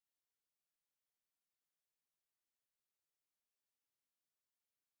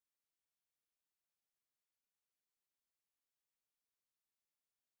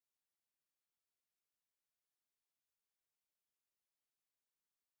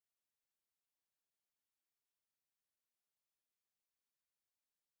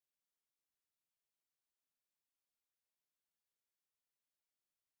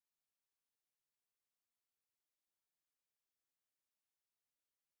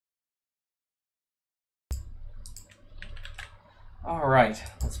All right,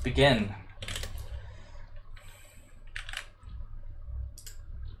 let's begin.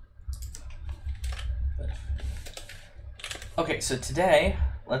 Okay, so today,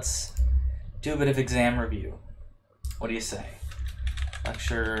 let's do a bit of exam review. What do you say?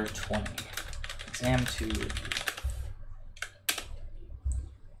 Lecture 20, Exam 2 review.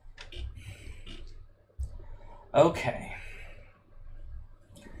 Okay.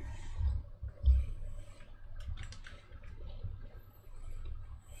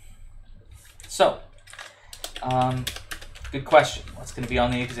 So, good question. What's going to be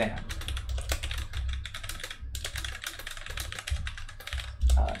on the exam?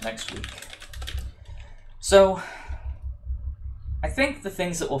 Next week. So, I think the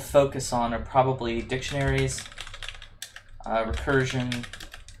things that we'll focus on are probably dictionaries, recursion,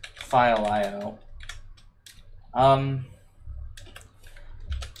 file I/O.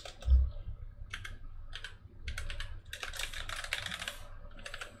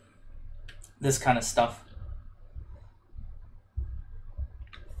 This kind of stuff.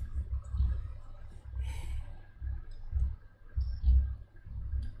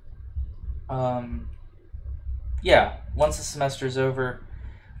 Yeah, once the semester is over,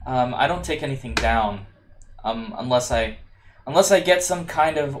 I don't take anything down, unless I get some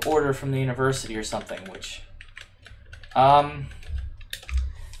kind of order from the university or something, which,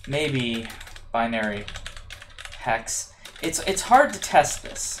 maybe binary hex. It's hard to test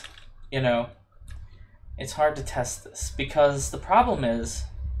this, you know. It's hard to test this because the problem is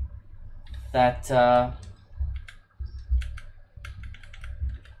that,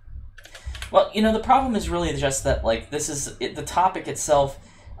 well, you know, the problem is really just that, like, this is the topic itself.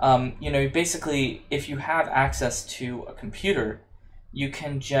 You know, basically, if you have access to a computer, you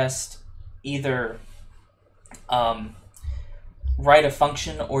can just either write a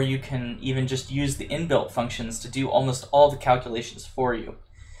function, or you can even just use the inbuilt functions to do almost all the calculations for you.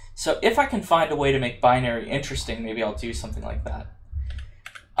 So if I can find a way to make binary interesting, maybe I'll do something like that.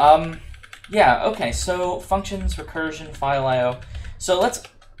 Yeah, okay, so functions, recursion, file I/O. So let's...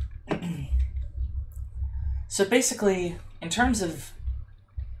 So basically, in terms of...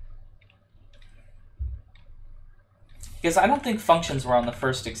 Because I don't think functions were on the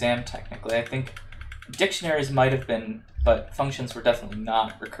first exam, technically. I think dictionaries might have been, but functions were definitely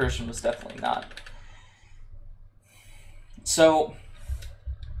not. Recursion was definitely not. So...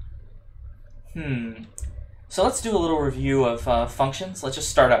 So let's do a little review of functions. Let's just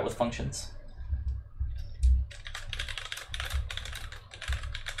start out with functions.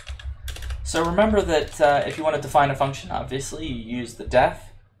 So remember that if you want to define a function, obviously you use the def,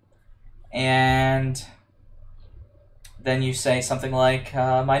 and then you say something like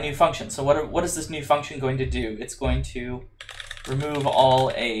my new function. So what is this new function going to do? It's going to remove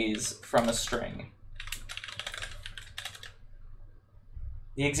all a's from a string.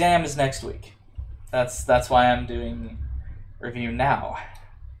 The exam is next week. That's why I'm doing review now.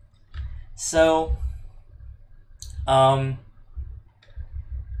 So,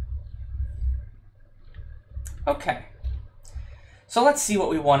 okay. So let's see what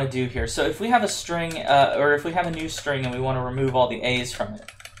we want to do here. So if we have a string, or if we have a new string and we want to remove all the a's from it,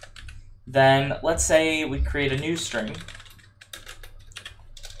 then let's say we create a new string,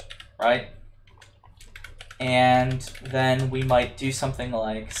 right? And then we might do something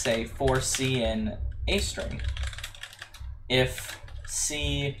like, say, for C in a string. If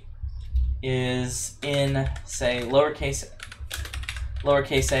C is in, say, lowercase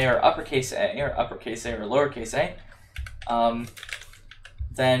a or uppercase a, or uppercase a or lowercase a,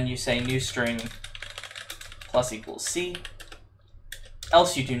 then you say new string plus equals C.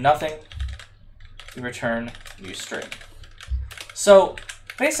 Else you do nothing. You return new string. So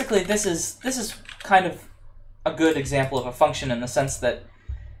basically, this is kind of a good example of a function in the sense that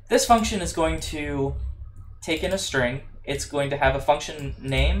this function is going to take in a string. It's going to have a function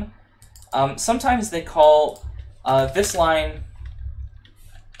name. Sometimes they call this line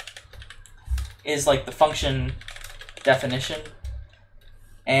is like the function definition,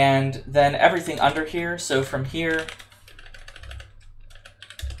 and then everything under here, so from here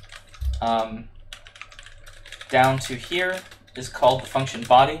down to here, is called the function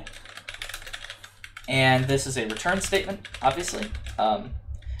body. And this is a return statement, obviously.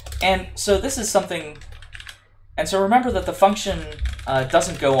 And so this is something, and so remember that the function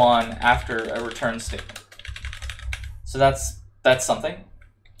doesn't go on after a return statement. So that's something.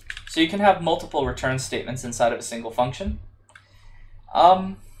 So you can have multiple return statements inside of a single function.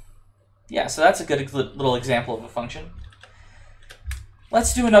 Yeah, so that's a good little example of a function.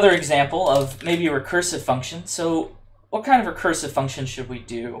 Let's do another example of maybe a recursive function. So what kind of recursive function should we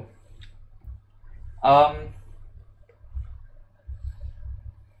do?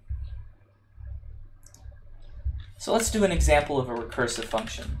 So let's do an example of a recursive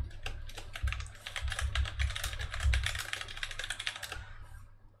function.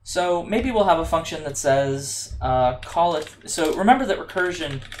 So maybe we'll have a function that says call it. So remember that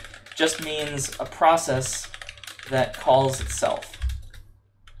recursion just means a process that calls itself.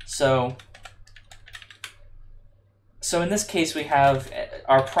 So in this case, we have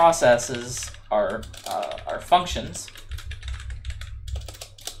our processes, our functions.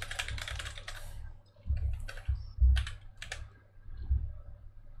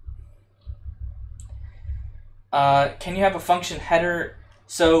 Can you have a function header?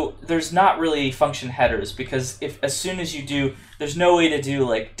 So there's not really function headers, because as soon as you do, there's no way to do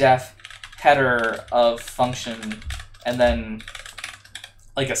like def header of function and then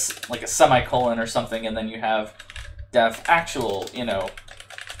like a semicolon or something, and then you have def actual, you know.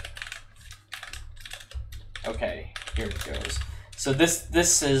 Okay, here it goes. So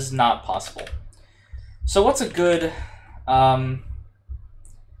this is not possible. So what's a good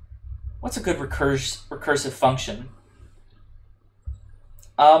recursive function?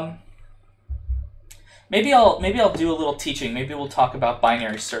 Maybe I'll do a little teaching. Maybe we'll talk about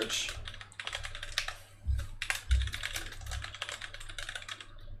binary search.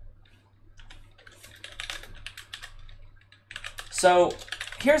 So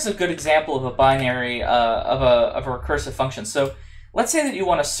here's a good example of a binary of a recursive function. So let's say that you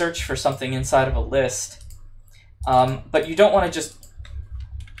want to search for something inside of a list, but you don't want to just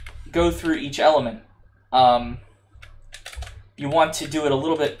go through each element. You want to do it a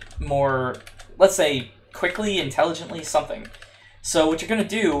little bit more, let's say, quickly, intelligently, something. So what you're going to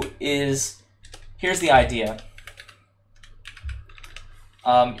do is, here's the idea.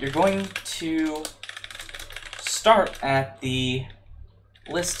 You're going to start at the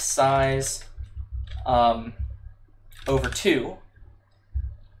list size over 2.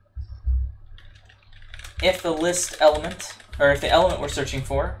 If the list element, or if the element we're searching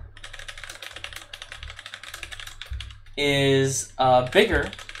for is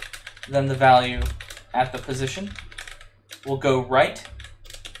bigger than the value at the position, we'll go right.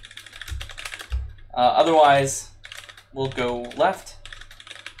 Otherwise, we'll go left.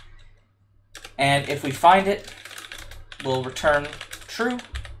 And if we find it, we'll return true.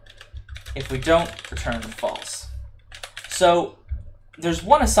 If we don't, return false. So there's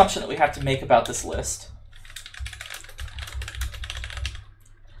one assumption that we have to make about this list.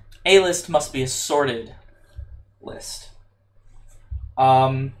 A list must be a sorted list.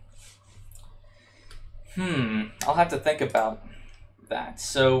 I'll have to think about that.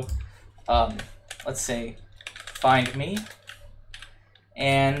 So let's say find me,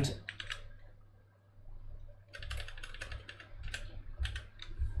 and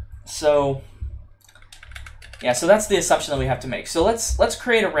so that's the assumption that we have to make. So let's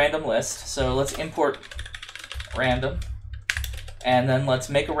create a random list. So let's import random, and then let's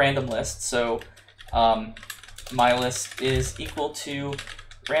make a random list. So my list is equal to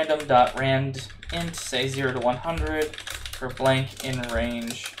random.randint, say 0 to 100 for blank in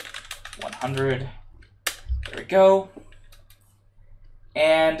range 100. There we go.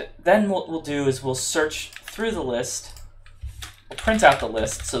 And then what we'll do is we'll search through the list. We'll print out the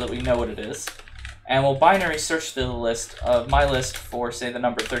list so that we know what it is. And we'll binary search through the list of my list for, say, the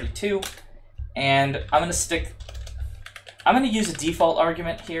number 32. And I'm going to use a default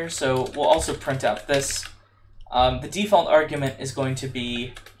argument here, so we'll also print out this. The default argument is going to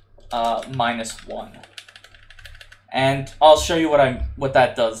be -1. And I'll show you what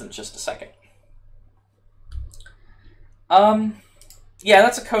that does in just a second. Yeah,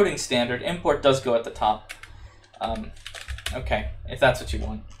 that's a coding standard. Import does go at the top. Okay, if that's what you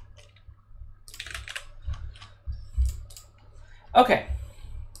want. Okay.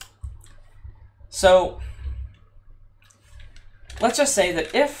 So let's just say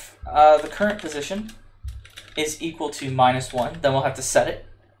that if the current position is equal to -1, then we'll have to set it.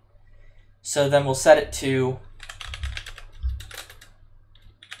 So then we'll set it to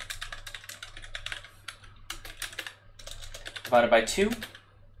divided by 2.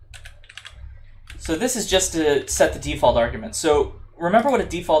 So this is just to set the default argument. So remember what a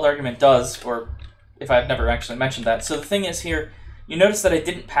default argument does, or if I've never actually mentioned that. So the thing is here, you notice that I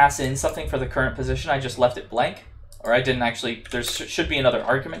didn't pass in something for the current position, I just left it blank. Or I didn't actually, there should be another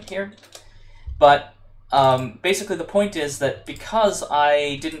argument here. But basically the point is that because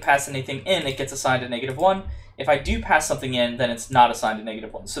I didn't pass anything in, it gets assigned a -1. If I do pass something in, then it's not assigned a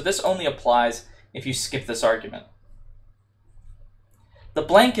 -1. So this only applies if you skip this argument. The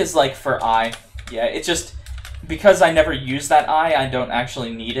blank is like for I. Yeah, it's just, because I never use that I don't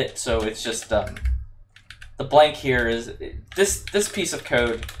actually need it, so it's just, the blank here is, this piece of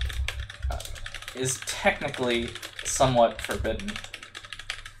code is technically somewhat forbidden.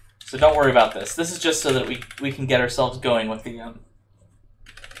 So don't worry about this. This is just so that we can get ourselves going with the...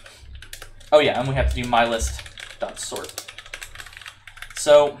 Oh yeah, and we have to do mylist.sort.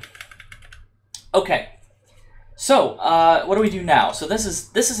 So, okay. So, what do we do now? So this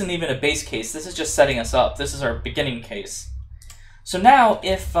isn't even a base case. This is just setting us up. This is our beginning case. So now,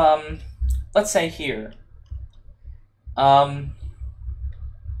 if, let's say here, let's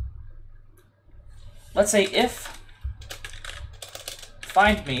say if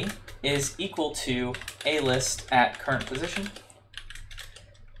find me is equal to a list at current position,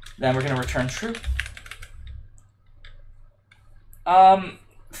 then we're going to return true.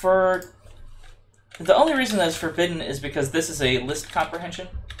 For the only reason that is forbidden is because this is a list comprehension,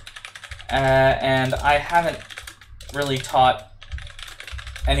 and I haven't really taught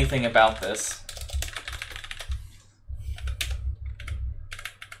anything about this.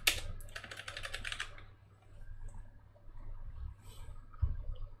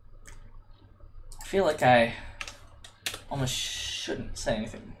 I feel like I almost shouldn't say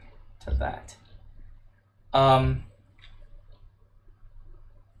anything to that.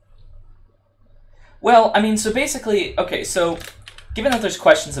 Well, I mean, so basically, okay, so given that there's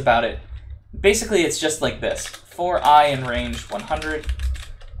questions about it, basically it's just like this. For I in range 100,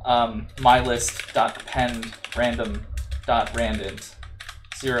 mylist.append random.randint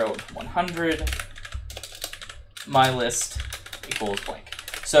 0 100, mylist equals blank.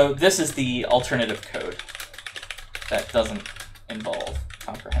 So this is the alternative code that doesn't involve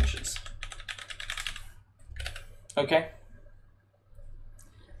comprehensions. Okay?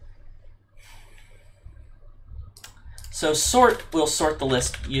 So sort will sort the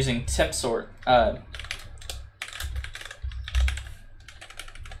list using temp sort,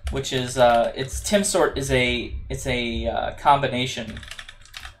 which is temp sort is a combination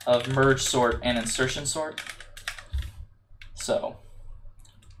of merge sort and insertion sort. So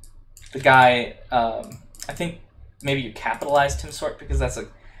the guy, I think maybe you capitalized temp sort because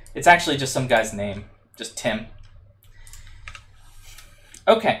it's actually just some guy's name, just Tim.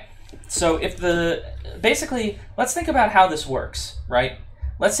 Okay. So basically, let's think about how this works, right?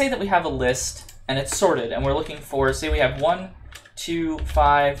 Let's say that we have a list and it's sorted and we're looking for, say we have 1, 2,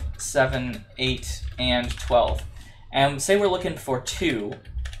 5, 7, 8, and 12. And say we're looking for 2.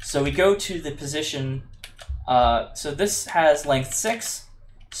 So we go to the position, so this has length 6.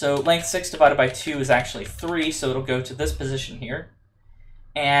 So length 6 divided by 2 is actually 3, so it'll go to this position here.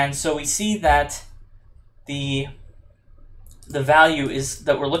 And so we see that the value is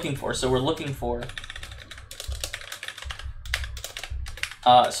that we're looking for. So we're looking for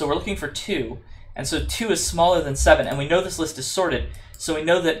 2, and so 2 is smaller than 7, and we know this list is sorted, so we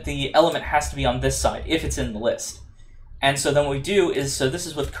know that the element has to be on this side if it's in the list. And so then what we do is, so this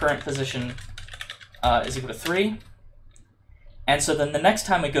is with current position is equal to 3, and so then the next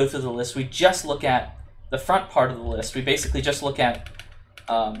time we go through the list, we just look at the front part of the list. We basically just look at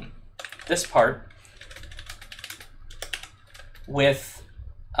this part with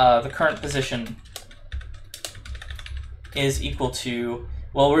the current position is equal to,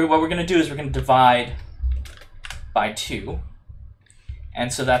 well, what we're going to do is we're going to divide by 2.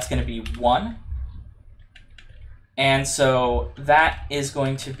 And so that's going to be 1. And so that is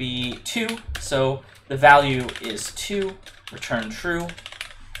going to be 2. So the value is 2, return true.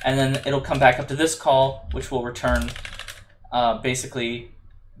 And then it'll come back up to this call, which will return basically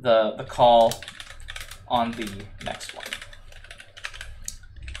the call on the next one.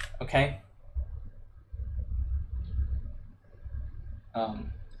 Okay.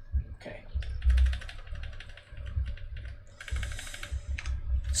 Okay.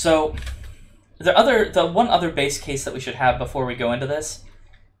 So the one other base case that we should have before we go into this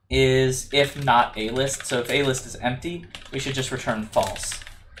is if not a list. So if a list is empty, we should just return false,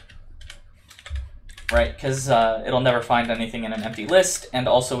 right? Because it'll never find anything in an empty list, and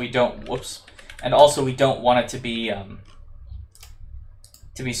also we don't want it to be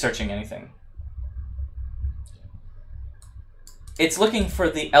searching anything. It's looking for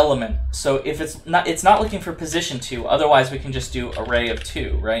the element, so if it's not looking for position 2, otherwise we can just do array of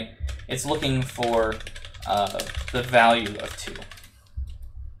 2, right? It's looking for the value of 2.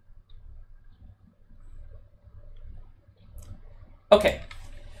 Okay,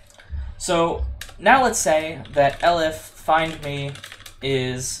 so now let's say that elif find me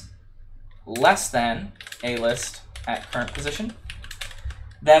is less than a list at current position.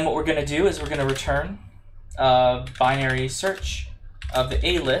 Then what we're going to do is we're going to return a binary search of the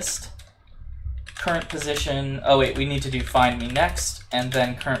A list, current position, oh wait, we need to do find me next, and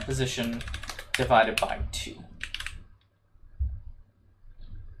then current position divided by 2.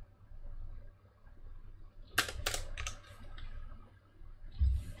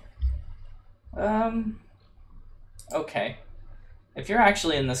 Okay. If you're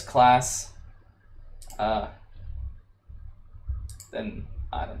actually in this class, then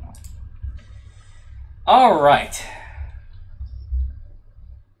I don't know. All right.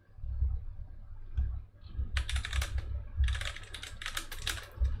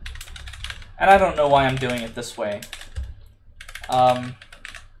 And I don't know why I'm doing it this way.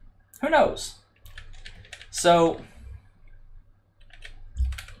 Who knows? So,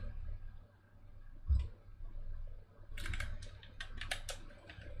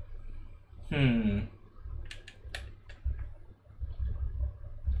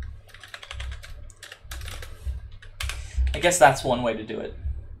 I guess that's one way to do it.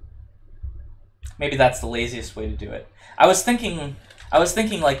 Maybe that's the laziest way to do it. I was thinking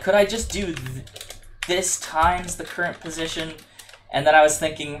like, could I just do this times the current position? And then I was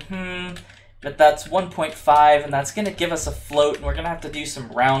thinking, that's 1.5, and that's going to give us a float, and we're going to have to do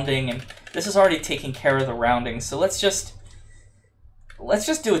some rounding, and this is already taking care of the rounding, so let's just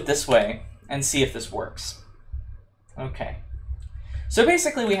do it this way and see if this works. Okay. So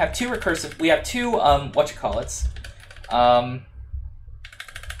basically we have two whatchamacallits,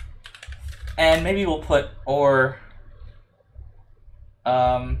 and maybe we'll put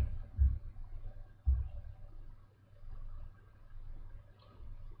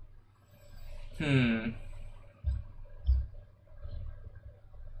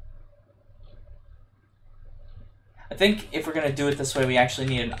I think if we're going to do it this way, we actually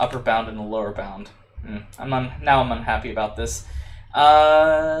need an upper bound and a lower bound. Now I'm unhappy about this. Do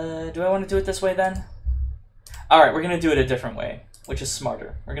I want to do it this way then? Alright, we're going to do it a different way, which is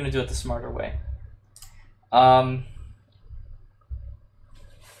smarter. We're going to do it the smarter way.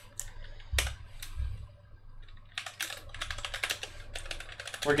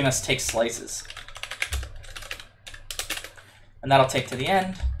 We're going to take slices. And that'll take to the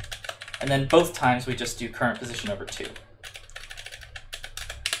end. And then both times we just do current position over 2.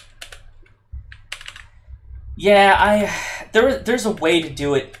 Yeah, there's a way to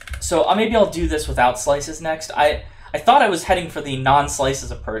do it. So maybe I'll do this without slices next. I thought I was heading for the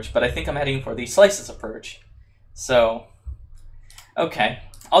non-slices approach, but I think I'm heading for the slices approach. So, okay,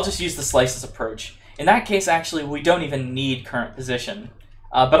 I'll just use the slices approach. In that case, actually, we don't even need current position.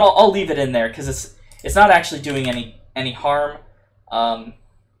 But I'll leave it in there because it's not actually doing any harm.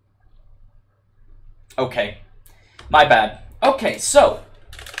 Okay, my bad. Okay, so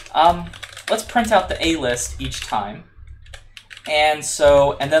let's print out the A list each time, and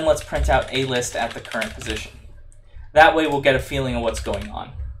then let's print out A list at the current position. That way we'll get a feeling of what's going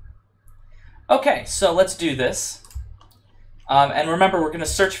on. Okay, so let's do this. And remember, we're going to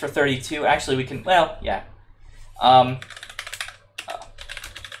search for 32. Actually, we can. Well, yeah.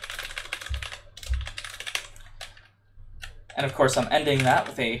 And of course, I'm ending that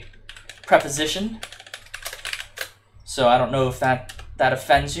with a preposition. So I don't know if that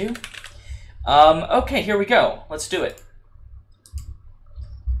offends you. Okay, here we go. Let's do it.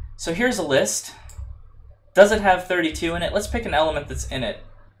 So here's a list. Does it have 32 in it? Let's pick an element that's in it.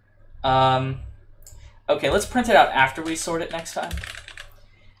 Okay, let's print it out after we sort it next time.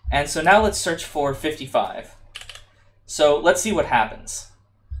 And so now let's search for 55. So let's see what happens.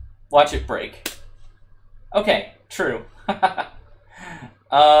 Watch it break. Okay, true.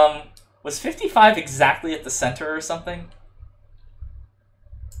 Was 55 exactly at the center or something?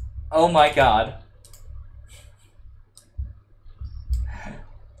 Oh my god.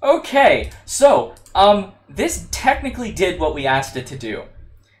 Okay, so, this technically did what we asked it to do.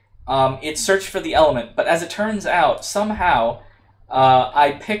 It searched for the element, but as it turns out, somehow,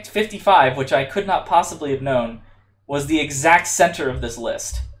 I picked 55, which I could not possibly have known, was the exact center of this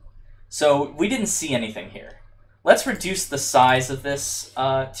list. So, we didn't see anything here. Let's reduce the size of this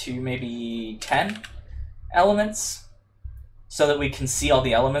to maybe 10 elements, so that we can see all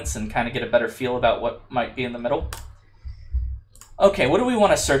the elements and kind of get a better feel about what might be in the middle. Okay, what do we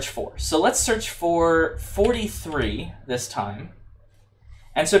want to search for? So let's search for 43 this time.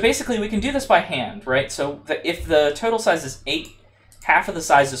 And so basically we can do this by hand, right? So if the total size is 8, half of the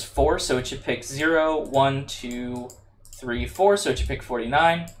size is 4, so it should pick 0, 1, 2, 3, 4, so it should pick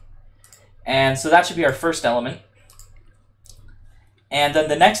 49. And so that should be our first element. And then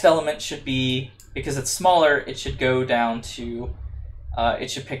the next element should be, because it's smaller, it should go down to, it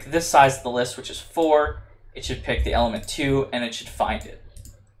should pick this size of the list, which is 4. It should pick the element 2, and it should find it.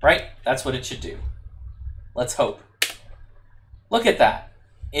 Right? That's what it should do. Let's hope. Look at that.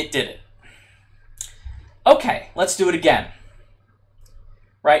 It did it. Okay, let's do it again.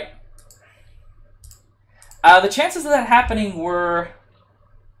 Right? The chances of that happening were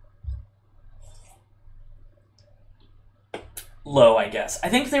low, I guess. I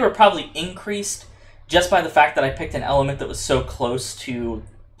think they were probably increased just by the fact that I picked an element that was so close to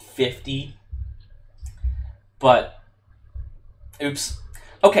 50. But, oops.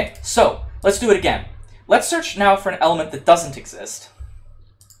 Okay, so, let's do it again. Let's search now for an element that doesn't exist.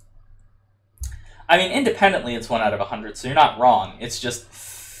 I mean, independently, it's 1 out of 100, so you're not wrong. It's just,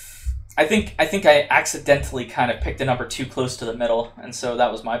 I think I accidentally kind of picked a number too close to the middle, and so that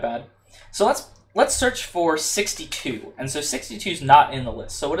was my bad. So let's search for 62, and so 62 is not in the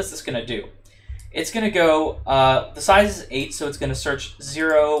list. So what is this going to do? It's going to go, the size is 8, so it's going to search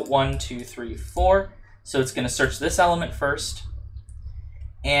 0, 1, 2, 3, 4. So it's going to search this element first,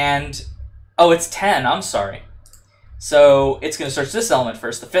 and, oh, it's 10, I'm sorry. So it's going to search this element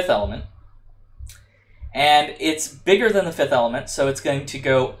first, the 5th element. And it's bigger than the 5th element, so it's going to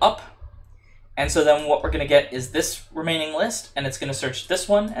go up. And so then what we're going to get is this remaining list, and it's going to search this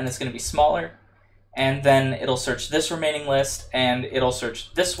one, and it's going to be smaller. And then it'll search this remaining list, and it'll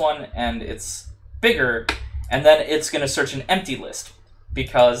search this one, and it's bigger. And then it's going to search an empty list,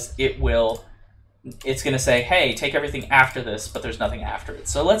 because it's going to say, hey, take everything after this, but there's nothing after it.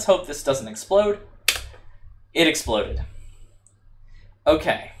 So let's hope this doesn't explode. It exploded.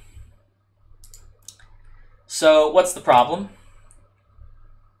 Okay. So, what's the problem?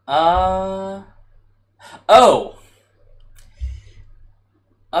 Oh,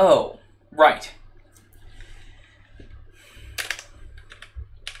 right.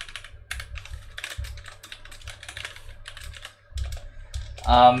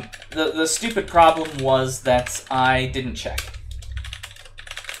 The stupid problem was that I didn't check.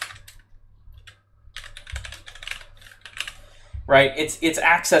 Right, it's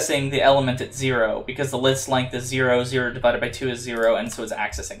accessing the element at 0 because the list length is 0, 0 divided by 2 is 0, and so it's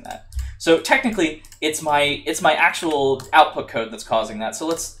accessing that. So technically, it's my actual output code that's causing that. So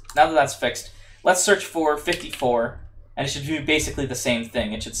now that that's fixed, let's search for 54, and it should do basically the same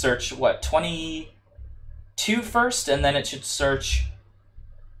thing. It should search, what, 22 first, and then it should search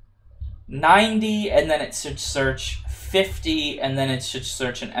 90, and then it should search 50, and then it should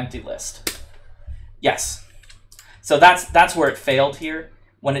search an empty list. Yes. So that's where it failed here,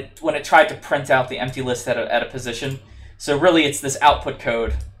 when it tried to print out the empty list at a position. So really, it's this output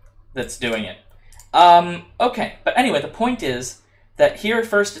code that's doing it. Okay, but anyway, the point is that here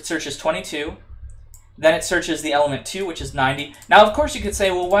first it searches 22, then it searches the element 2, which is 90. Now, of course, you could say,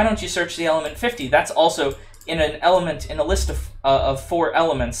 well, why don't you search the element 50? That's also in a list of 4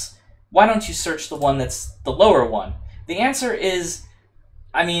 elements. Why don't you search the one that's the lower one? The answer is,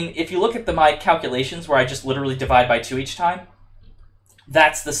 I mean, if you look at my calculations where I just literally divide by 2 each time,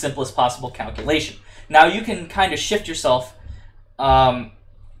 that's the simplest possible calculation. Now, you can kind of shift yourself. What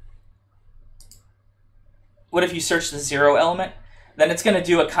if you search the 0 element? Then it's going to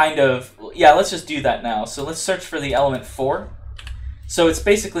do a kind of, yeah, let's just do that now. So let's search for the element 4. So it's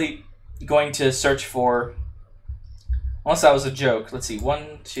basically going to search for, unless that was a joke, let's see,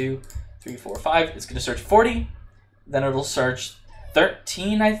 1, 2, 3, 4, 5. It's going to search 40. Then it'll search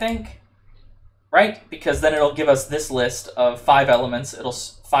 13, I think, right? Because then it'll give us this list of 5 elements.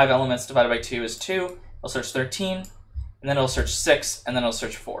 5 elements divided by 2 is 2. It'll search 13, and then it'll search 6, and then it'll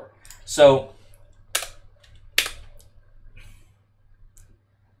search 4. So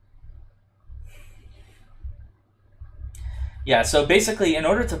yeah, so basically, in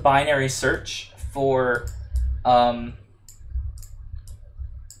order to binary search for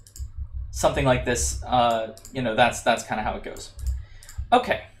something like this, you know, that's kind of how it goes.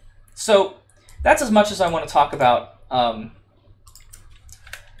 Okay, so that's as much as I want to talk about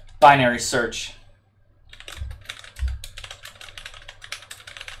binary search.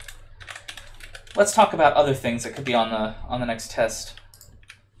 Let's talk about other things that could be on the next test.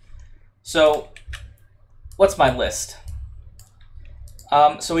 So, what's my list?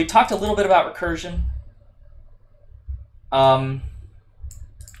 So we talked a little bit about recursion.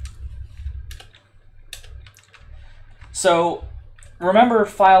 So remember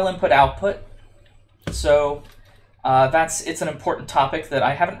file input output. So it's an important topic that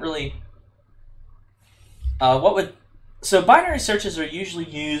I haven't really. So binary searches are usually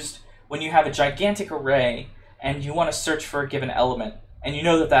used when you have a gigantic array and you want to search for a given element, and you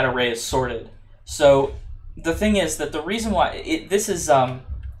know that that array is sorted. So the thing is that the reason why this is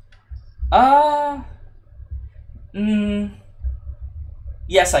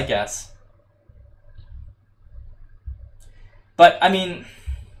yes, I guess. But I mean,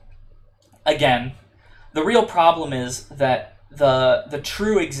 again, the real problem is that the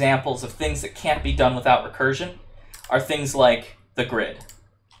true examples of things that can't be done without recursion are things like the grid,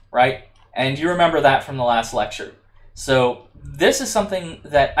 right? And you remember that from the last lecture. So this is something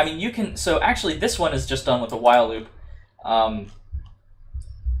that, I mean, you can, so actually this one is just done with a while loop.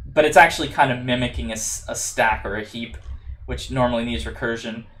 but it's actually kind of mimicking a stack or a heap, which normally needs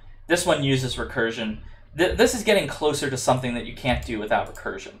recursion. This one uses recursion. This is getting closer to something that you can't do without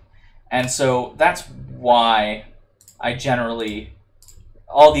recursion. And so that's why I generally,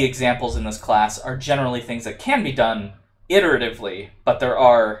 all the examples in this class are generally things that can be done iteratively, but there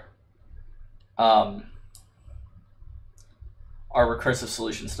are recursive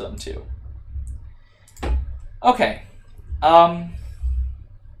solutions to them too. Okay.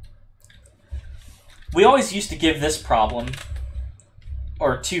 We always used to give this problem,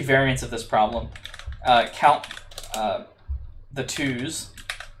 or two variants of this problem, count the 2's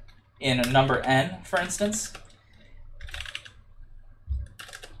in a number n, for instance.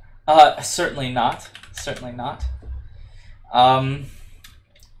 Certainly not. Certainly not.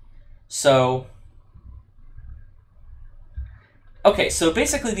 Okay, so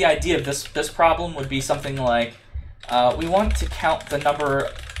basically the idea of this problem would be something like, we want to count the number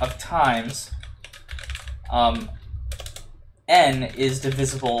of times n is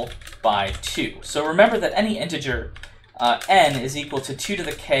divisible by 2. So remember that any integer n is equal to 2 to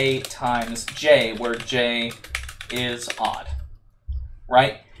the k times j, where j is odd,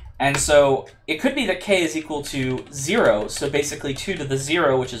 right? And so it could be that k is equal to 0, so basically 2 to the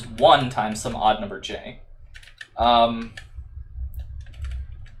 0, which is 1 times some odd number j.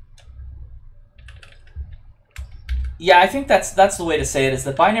 Yeah, I think that's the way to say it, is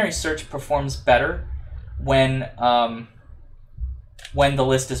that binary search performs better when the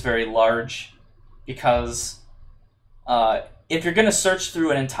list is very large, because if you're going to search through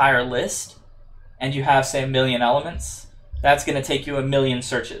an entire list and you have, say, 1 million elements, that's going to take you 1 million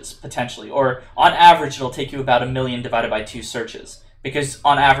searches, potentially. Or on average, it'll take you about 1 million divided by 2 searches, because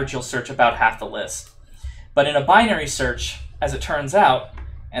on average, you'll search about half the list. But in a binary search, as it turns out,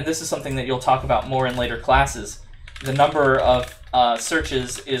 and this is something that you'll talk about more in later classes, the number of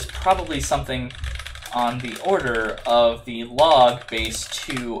searches is probably something on the order of the log base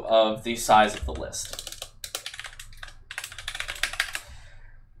 2 of the size of the list.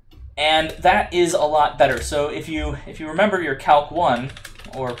 And that is a lot better. So if you remember your Calc 1,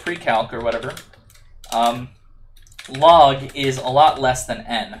 or pre-calc, or whatever, log is a lot less than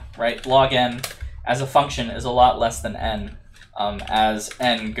n, right? Log n as a function is a lot less than n as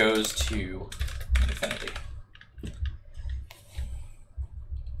n goes to infinity.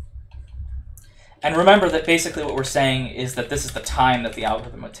 And remember that basically what we're saying is that this is the time that the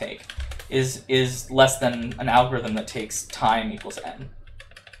algorithm would take, is less than an algorithm that takes time equals n.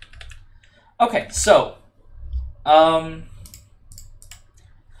 Okay, so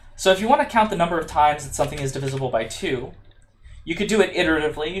if you want to count the number of times that something is divisible by 2, you could do it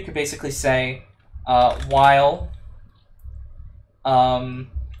iteratively. You could basically say while n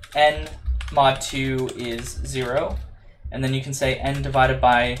mod 2 is 0, and then you can say n divided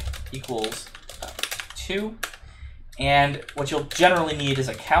by equals 2, and what you'll generally need is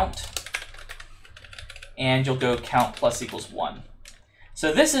a count, and you'll go count plus equals 1.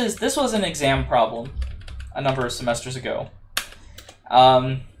 So this was an exam problem a number of semesters ago.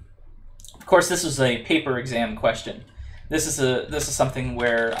 Of course, this was a paper exam question. This is something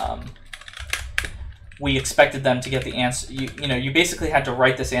where we expected them to get the answer. You basically had to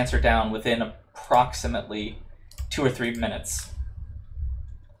write this answer down within approximately 2 or 3 minutes.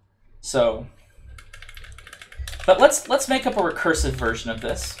 So, but let's make up a recursive version of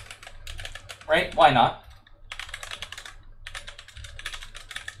this, right? Why not?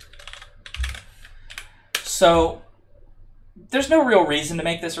 So there's no real reason to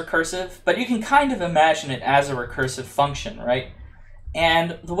make this recursive, but you can kind of imagine it as a recursive function, right?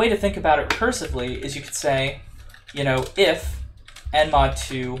 And the way to think about it recursively is you could say, if n mod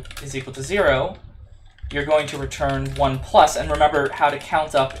 2 is equal to 0, you're going to return 1 plus, and remember how to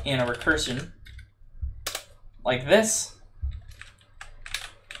count up in a recursion, like this,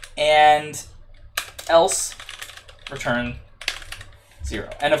 and else return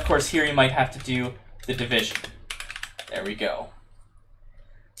 0. And of course here you might have to do the division. There we go.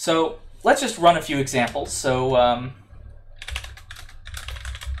 So let's just run a few examples. So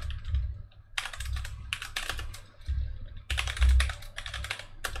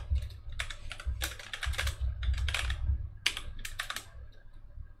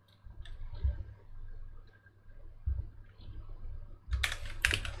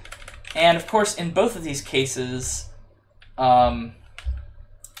and of course, in both of these cases,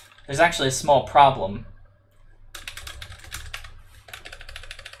 there's actually a small problem.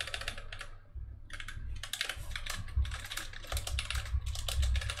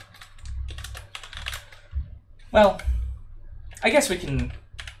 Well, I guess we can...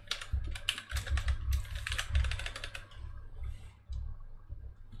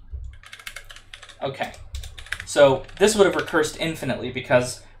 Okay. So this would have recursed infinitely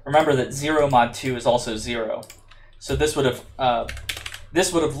because remember that 0 mod 2 is also 0. So this would have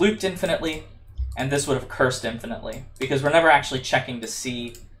looped infinitely, and this would have cursed infinitely because we're never actually checking to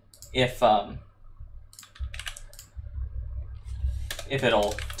see if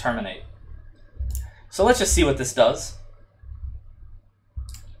it'll terminate. So let's just see what this does.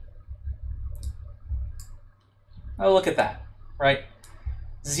 Oh, look at that, right?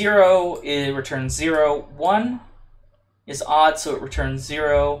 0, it returns 0. 1 is odd, so it returns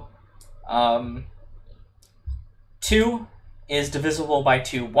 0. 2 is divisible by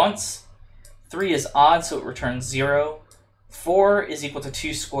 2 once. 3 is odd, so it returns 0. 4 is equal to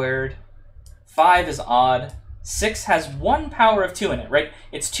 2 squared. 5 is odd. 6 has 1 power of 2 in it, right?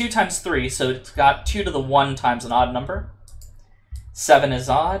 It's 2 times 3, so it's got 2 to the 1 times an odd number. 7 is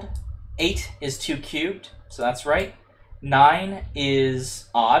odd. 8 is 2 cubed, so that's right. 9 is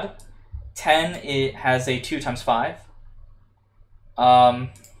odd. 10, it has a 2 times 5. I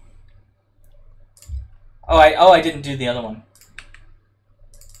didn't do the other one.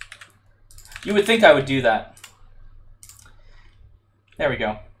 You would think I would do that. There we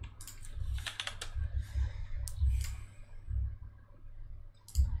go.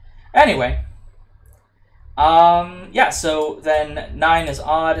 Anyway, yeah, so then 9 is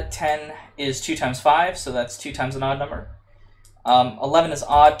odd, 10 is 2 times 5, so that's 2 times an odd number. 11 is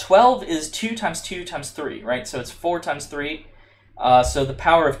odd, 12 is 2 times 2 times 3, right? So it's 4 times 3, so the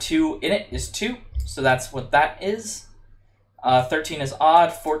power of 2 in it is 2, so that's what that is. 13 is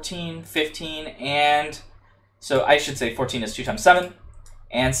odd, 14, 15, and so I should say 14 is 2 times 7,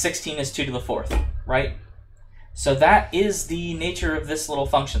 and 16 is 2 to the 4th, right? So that is the nature of this little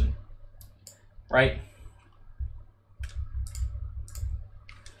function, right?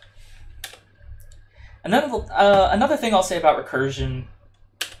 And then another thing I'll say about recursion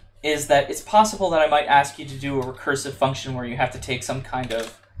is that it's possible that I might ask you to do a recursive function where you have to take some kind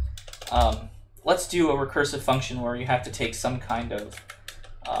of let's do a recursive function where you have to take some kind of,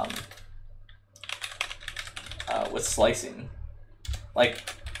 with slicing. Like,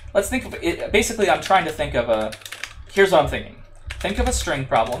 let's think of it. Basically, I'm trying to think of a, here's what I'm thinking. Think of a string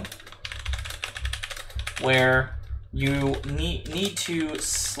problem where you need to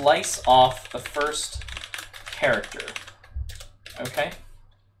slice off the first character, okay?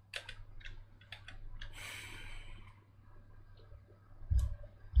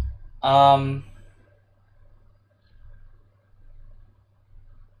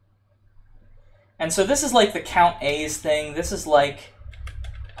 And so this is like the count A's thing. This is like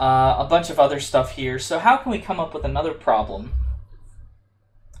a bunch of other stuff here. So how can we come up with another problem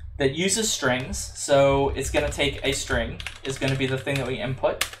that uses strings? So it's going to take a string, is going to be the thing that we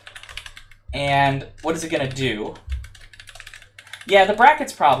input. And what is it going to do? Yeah, the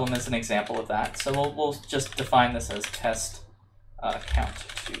brackets problem is an example of that. So we'll just define this as test count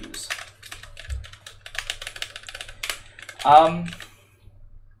twos.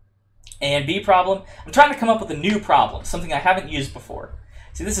 A and B problem. I'm trying to come up with a new problem, something I haven't used before.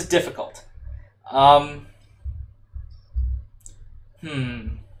 See, this is difficult. More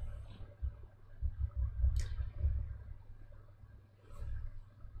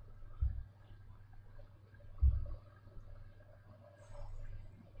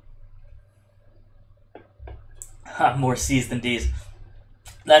C's than D's.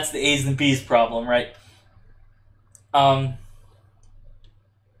 That's the A's than B's problem, right?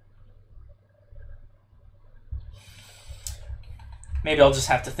 Maybe I'll just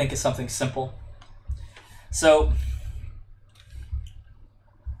have to think of something simple. So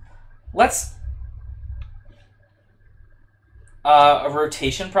let's a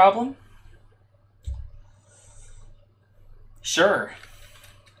rotation problem. Sure.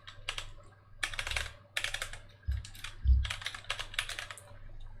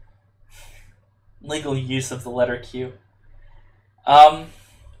 Legal use of the letter Q.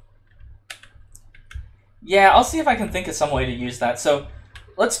 Yeah, I'll see if I can think of some way to use that. So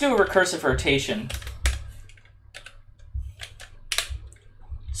let's do a recursive rotation.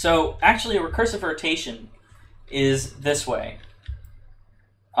 So actually a recursive rotation is this way.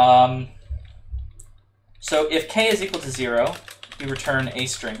 So if k is equal to 0, you return a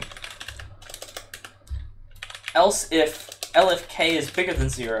string. Else if k is bigger than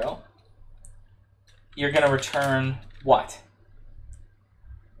 0, you're going to return what?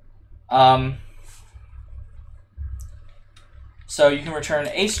 So you can return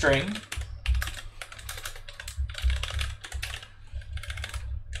a string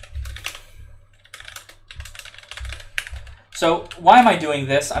So why am I doing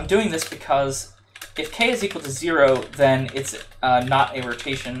this? I'm doing this because if k is equal to 0, then it's not a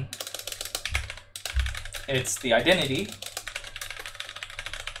rotation. it's the identity.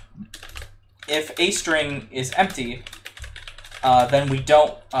 If a string is empty, then we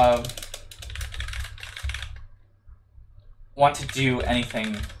don't want to do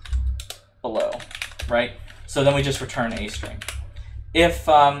anything below, right? So then we just return a string. If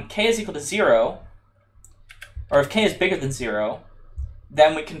k is equal to 0, or if k is bigger than 0,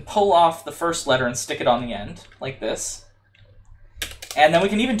 then we can pull off the first letter and stick it on the end, like this. And then we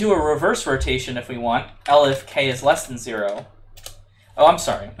can even do a reverse rotation if we want, if k is less than 0. Oh, I'm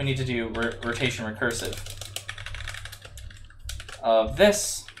sorry. We need to do rotation recursive of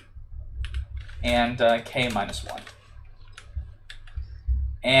this and k minus 1.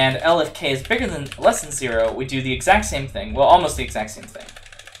 And if k is less than 0, we do the exact same thing. Well, almost the exact same thing.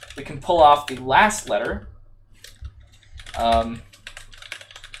 We can pull off the last letter. So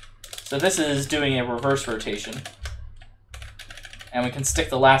this is doing a reverse rotation. And we can stick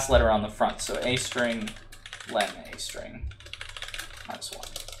the last letter on the front. So a string, len a string, minus 1.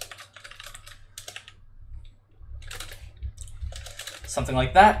 Something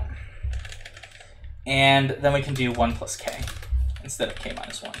like that. And then we can do 1 plus k instead of k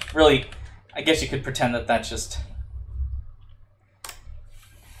minus 1. Really, I guess you could pretend that that's just...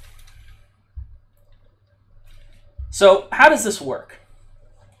 So how does this work?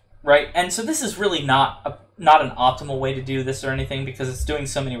 Right? And so this is really not an optimal way to do this or anything because it's doing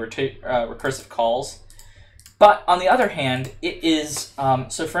so many recursive calls. But on the other hand, it is...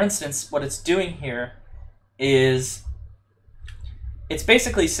 so for instance, what it's doing here is... It's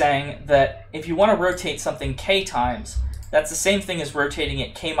basically saying that if you want to rotate something k times, that's the same thing as rotating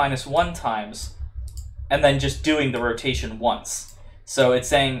it k minus 1 times, and then just doing the rotation once. So it's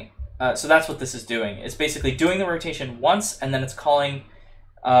saying, so that's what this is doing. It's basically doing the rotation once, and then it's calling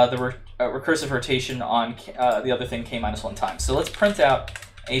the recursive rotation on the other thing k minus 1 times. So let's print out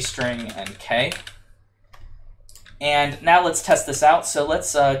a string and k. And now let's test this out. So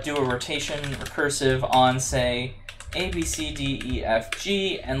let's do a rotation recursive on, say, A, B, C, D, E, F,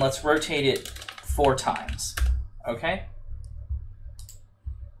 G, and let's rotate it 4 times. Okay?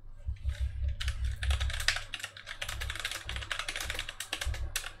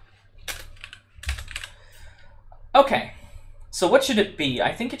 Okay, so what should it be?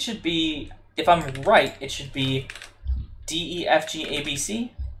 I think it should be, if I'm right, it should be D, E, F, G, A, B,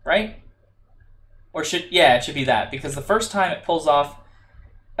 C, right? Or yeah, it should be that, because the first time it pulls off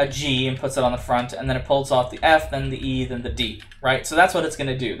a G and puts it on the front, and then it pulls off the F, then the E, then the D, right? So that's what it's going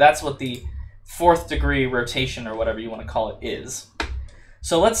to do. That's what the 4th degree rotation, or whatever you want to call it, is.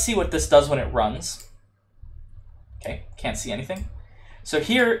 So let's see what this does when it runs. Okay, can't see anything. So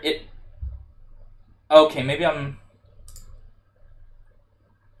here it... Okay, maybe I'm...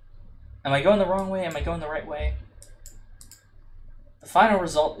 Am I going the wrong way? Am I going the right way? The final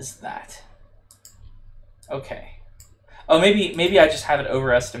result is that. Okay. Oh, maybe I just have it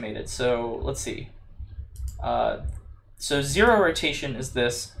overestimated. So let's see. So 0 rotation is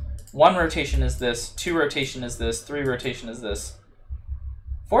this. 1 rotation is this. 2 rotation is this. 3 rotation is this.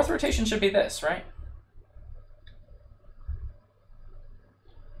 4th rotation should be this, right?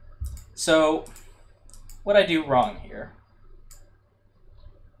 So what I do wrong here?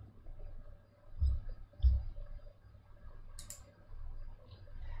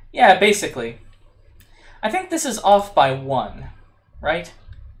 Yeah, basically. I think this is off by 1, right?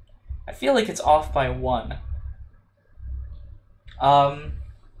 I feel like it's off by 1. But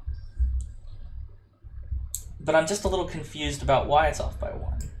I'm just a little confused about why it's off by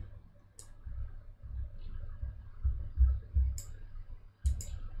 1.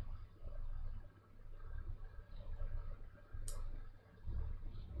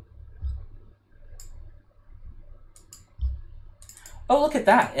 Oh, look at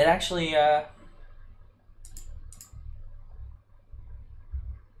that. It actually...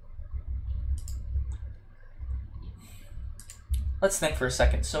 Let's think for a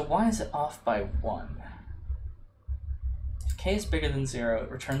second. So why is it off by 1? If k is bigger than 0, it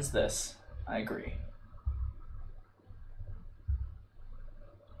returns this. I agree.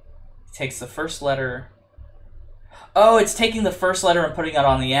 It takes the first letter. Oh, it's taking the first letter and putting it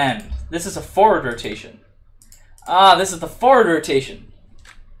on the end. This is a forward rotation. Ah, this is the forward rotation.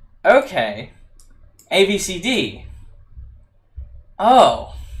 Okay. A, B, C, D.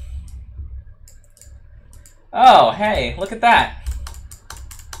 Oh. Oh, hey, look at that.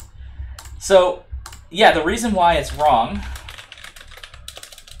 So, yeah, the reason why it's wrong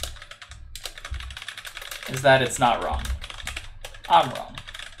is that it's not wrong. I'm wrong.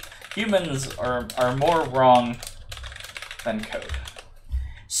 Humans are more wrong than code.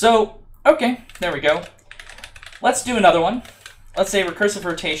 So, okay, there we go. Let's do another one. Let's say recursive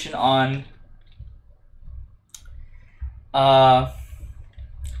rotation on It's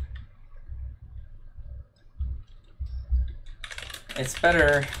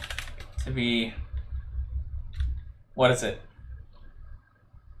better to be, what is it?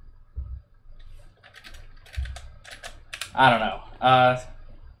 I don't know. I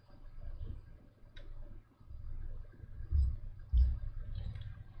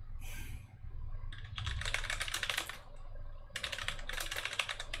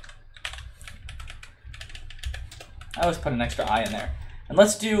always put an extra I in there. And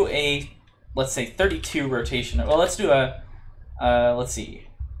let's do a, let's say 32 rotation. Well, let's do a, let's see,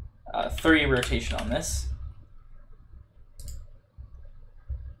 3 rotation on this.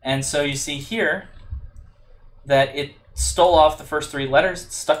 And so you see here that it stole off the first 3 letters,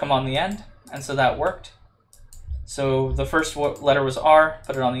 stuck them on the end, and so that worked. So the first letter was R,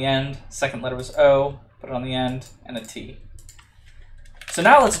 put it on the end. Second letter was O, put it on the end, and a T. So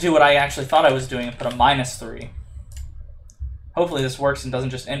now let's do what I actually thought I was doing and put a -3. Hopefully this works and doesn't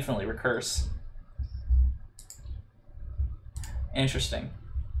just infinitely recurse. Interesting.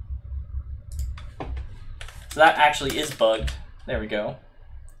 So that actually is bugged. There we go.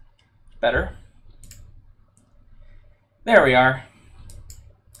 Better. There we are.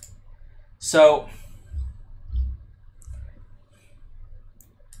 So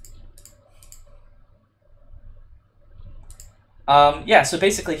yeah, so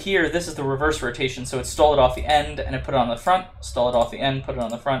basically here, this is the reverse rotation. So it stole it off the end and it put it on the front, stole it off the end, put it on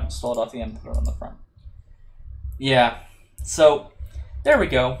the front, stole it off the end, put it on the front. Yeah, so there we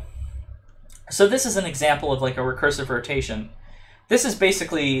go. So this is an example of like a recursive rotation. This is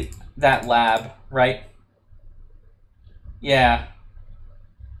basically that lab, right? Yeah.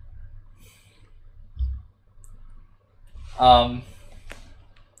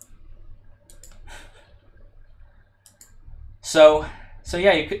 So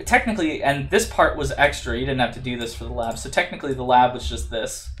yeah, you could technically, and this part was extra. You didn't have to do this for the lab. So technically, the lab was just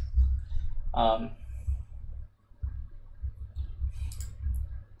this.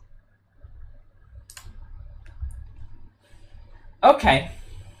 Okay.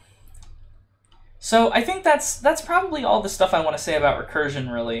 So I think that's probably all the stuff I want to say about recursion.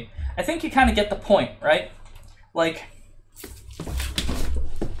 Really, I think you kind of get the point, right? Like,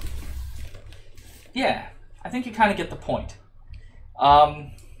 yeah, I think you kind of get the point.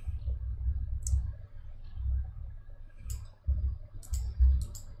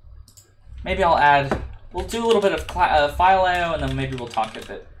 Maybe I'll add, we'll do a little bit of file IO, and then maybe we'll talk a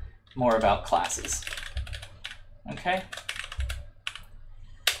bit more about classes. Okay?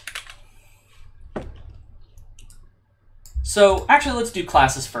 So actually, let's do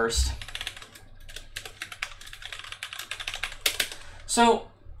classes first. So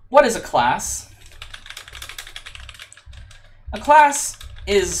what is a class? A class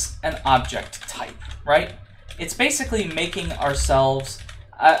is an object type, right? It's basically making ourselves...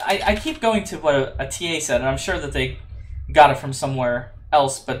 I keep going to what a TA said, and I'm sure that they got it from somewhere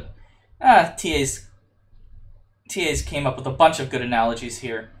else, but TAs came up with a bunch of good analogies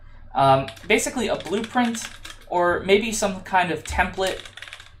here. Basically a blueprint, or maybe some kind of template.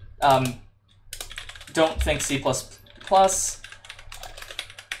 Don't think C++,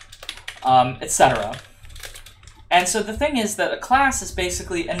 etc. And so the thing is that a class is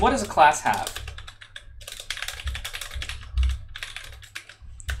basically, and what does a class have?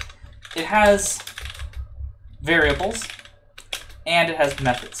 It has variables, and it has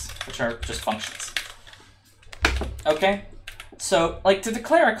methods, which are just functions. Okay? So, like, to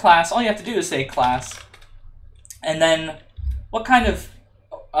declare a class, all you have to do is say class, and then what kind of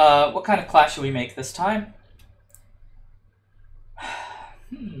class should we make this time?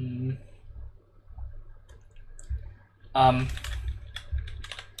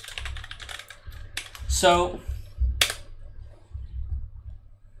 So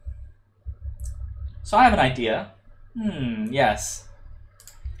I have an idea. Yes.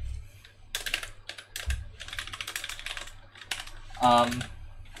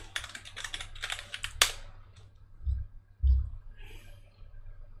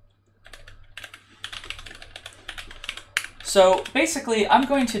 So basically, I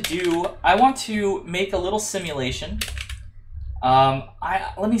want to make a little simulation.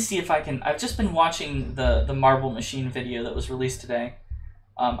 Let me see if I can. I've just been watching the Marble Machine video that was released today.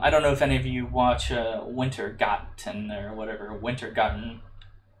 I don't know if any of you watch Wintergarten or whatever, Wintergarten.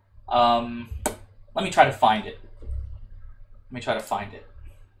 Let me try to find it.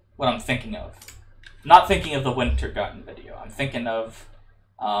 What I'm thinking of. I'm not thinking of the Wintergarten video. I'm thinking of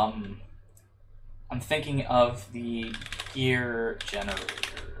the gear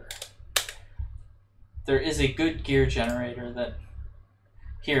generator. There is a good gear generator that...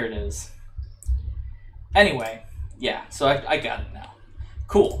 Here it is. Anyway, Yeah, so I got it now.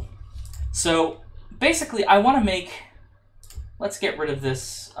 Cool. So basically, I want to make... Let's get rid of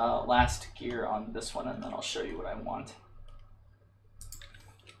this last gear on this one, and then I'll show you what I want.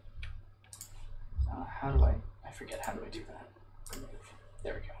 How do I forget, how do I do that? Remove.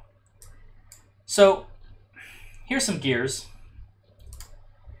 There we go. So here's some gears.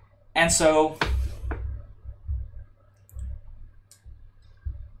 And so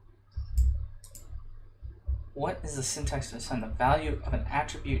what is the syntax to assign the value of an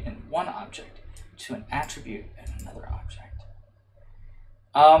attribute in one object to an attribute in another object?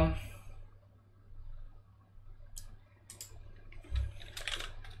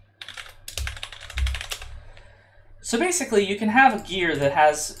 So basically, you can have a gear that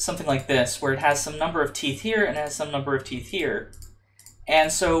has something like this, where it has some number of teeth here and it has some number of teeth here.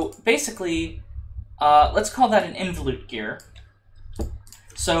 And so basically, let's call that an involute gear.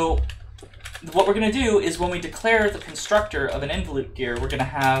 So what we're going to do is when we declare the constructor of an involute gear, we're going to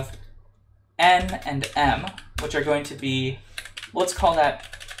have n and m, which are going to be, let's call that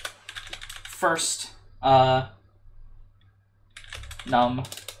first num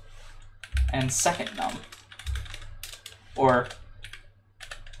and second num. Or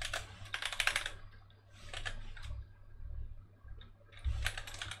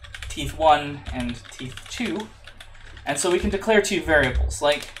teeth 1 and teeth 2. And so we can declare two variables,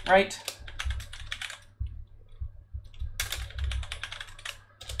 like, right?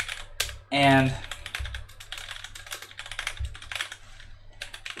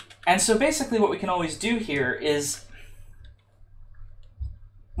 And so basically what we can always do here is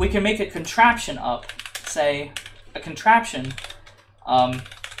we can make a contraption up, say, a contraption and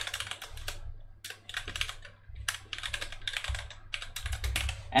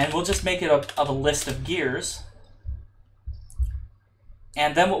we'll just make it of a list of gears.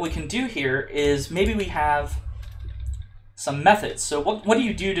 And then what we can do here is maybe we have some methods. So what do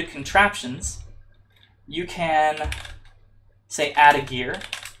you do to contraptions? You can, say, add a gear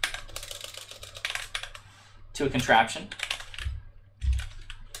to a contraption.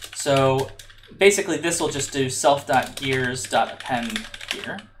 So basically, this will just do self.gears.append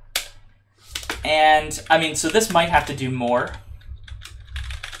gear. And, I mean, so this might have to do more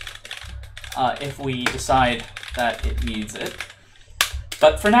if we decide that it needs it.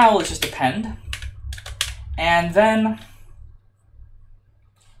 But for now, let's just append. And then,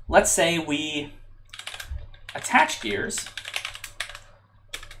 let's say we attach gears.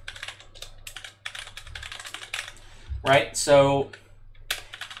 Right? So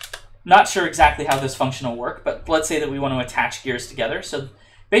not sure exactly how this function will work, but let's say that we want to attach gears together. So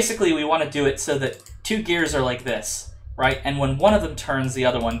basically, we want to do it so that two gears are like this, right? And when one of them turns, the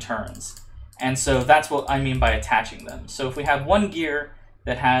other one turns. And so that's what I mean by attaching them. So if we have one gear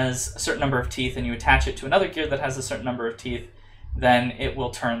that has a certain number of teeth and you attach it to another gear that has a certain number of teeth, then it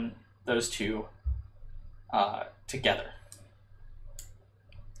will turn those two together.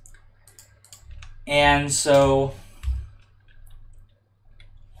 And so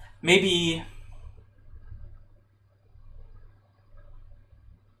maybe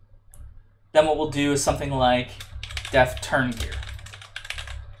then what we'll do is something like def turn gear,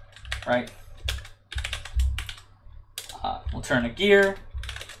 right? We'll turn a gear,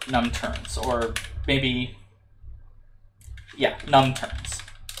 num turns, or maybe, yeah, num turns.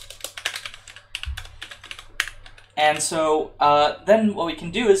 And so then what we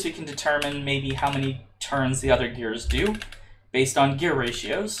can do is we can determine maybe how many turns the other gears do based on gear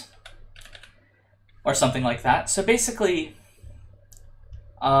ratios, or something like that. So basically,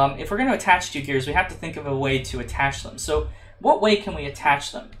 if we're going to attach two gears, we have to think of a way to attach them. So what way can we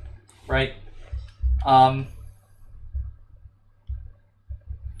attach them, right?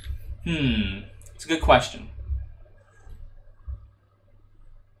 It's a good question.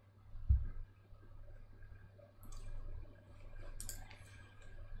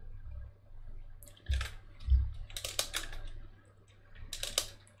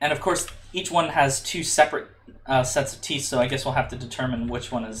 And of course, each one has two separate sets of teeth, so I guess we'll have to determine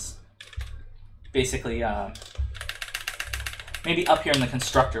which one is basically, maybe up here in the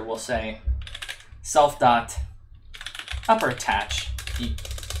constructor we'll say self.upper attach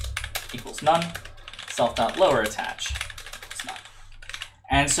equals none, self.lower attach equals none.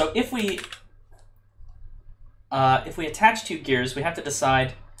 And so if we attach two gears, we have to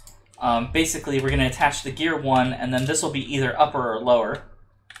decide, basically we're going to attach the gear 1, and then this will be either upper or lower.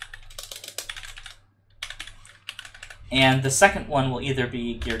 And the second one will either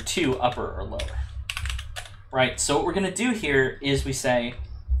be gear 2, upper or lower. Right, so what we're going to do here is we say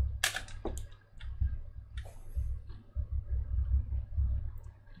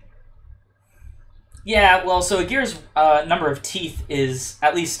Yeah, well, so a gear's number of teeth is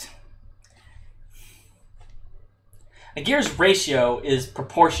at least... A gear's ratio is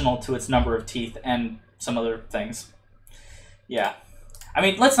proportional to its number of teeth and some other things. Yeah. I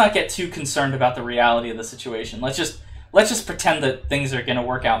mean, let's not get too concerned about the reality of the situation. Let's just pretend that things are going to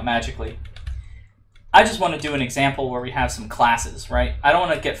work out magically. I just want to do an example where we have some classes, right? I don't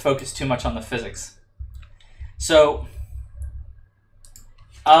want to get focused too much on the physics. So,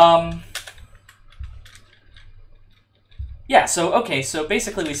 yeah, so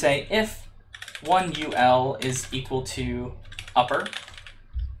basically we say if 1 UL is equal to upper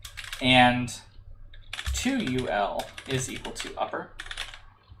and 2 UL is equal to upper,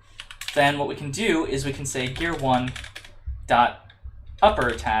 then what we can do is we can say gear 1 dot upper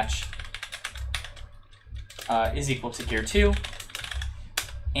attach is equal to gear 2,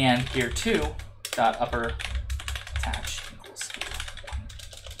 and gear 2 dot upper attach equals 1.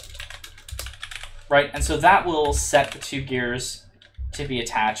 Right, and so that will set the two gears to be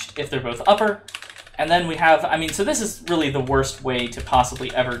attached if they're both upper. And then we have, I mean, so this is really the worst way to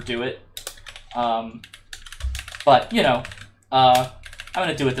possibly ever do it. But, you know, I'm going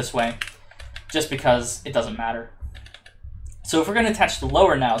to do it this way just because it doesn't matter. So if we're going to attach the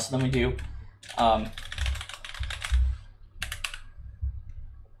lower now, so then we do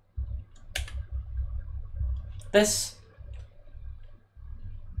this.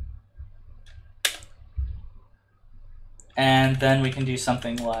 And then we can do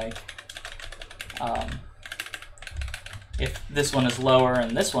something like, if this one is lower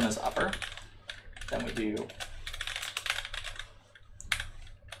and this one is upper, then we do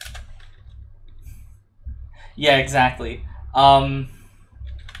yeah, exactly.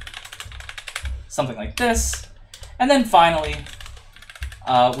 Something like this. And then finally,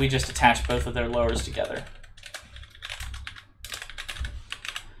 we just attach both of their lowers together.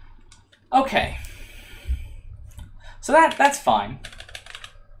 Okay. So that's fine.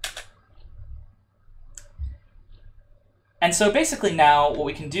 And so basically now what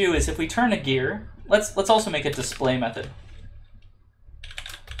we can do is if we turn a gear, let's also make a display method.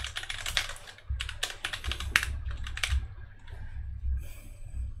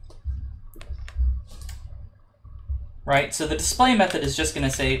 Right, so the display method is just going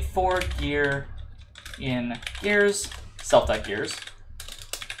to say for gear in gears, self.gears.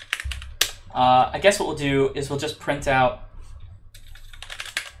 I guess what we'll do is we'll just print out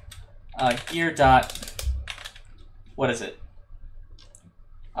gear dot, what is it?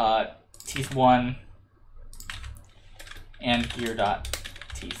 Teeth 1 and gear dot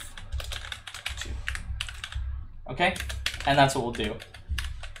teeth 2. Okay, and that's what we'll do.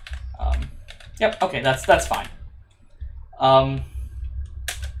 Yep. Okay, that's fine.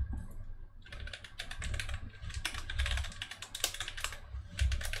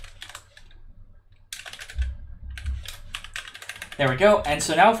 There we go. And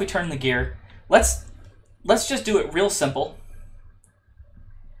so now if we turn the gear, let's just do it real simple.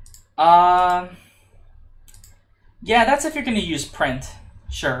 Yeah, that's if you're going to use print.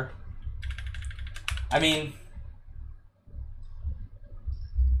 Sure. I mean,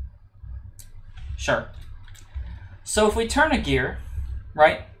 sure. So if we turn a gear,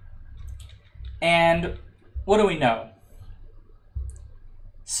 right, and what do we know?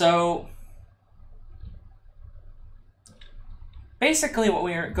 So basically what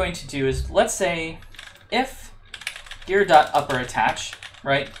we are going to do is, let's say if gear.upper attach,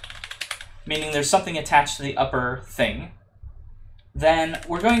 right, meaning there's something attached to the upper thing, then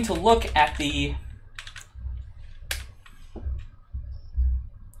we're going to look at the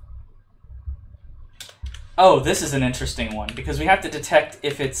oh, this is an interesting one, because we have to detect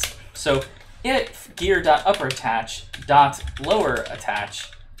if it's, so if gear.upper attach dot lower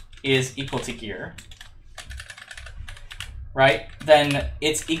attach is equal to gear, right, then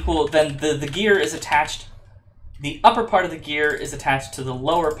it's equal, then the gear is attached, the upper part of the gear is attached to the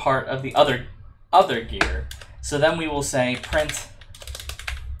lower part of the other gear. So then we will say print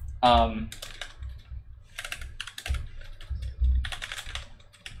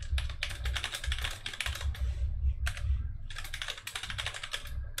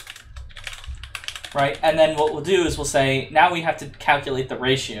right, and then what we'll do is we'll say, now we have to calculate the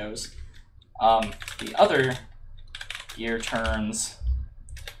ratios. The other gear turns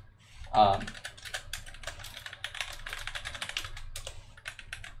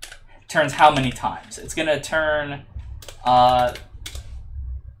turns how many times? It's going to turn,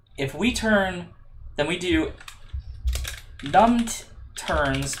 if we turn, then we do num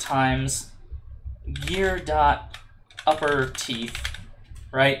turns times gear dot upper teeth,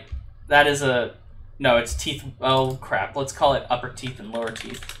 right? That is a, no, it's teeth, oh crap, let's call it upper teeth and lower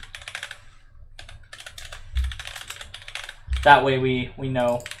teeth. That way we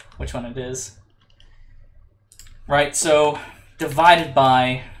know which one it is. Right, so divided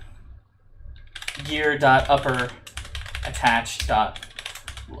by gear.upper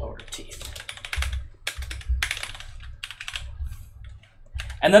attach.lower teeth.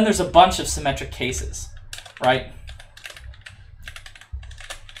 And then there's a bunch of symmetric cases, right?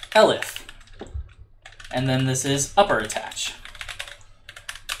 Elif. And then this is upper attach.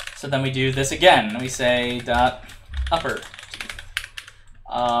 So then we do this again. We say dot upper teeth.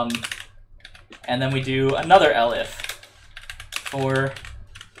 And then we do another elif for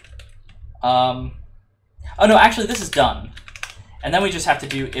oh no, actually this is done. And then we just have to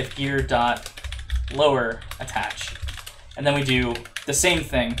do if gear dot lower attach. And then we do the same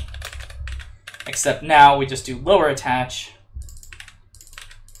thing, except now we just do lower attach.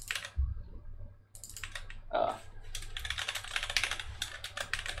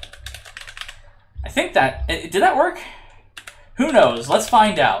 I think that, did that work? Who knows? Let's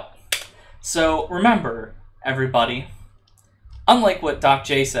find out. So remember, everybody, unlike what Doc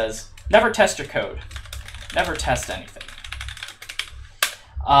J says, never test your code. Never test anything.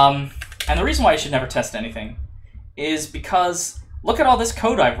 And the reason why you should never test anything is because look at all this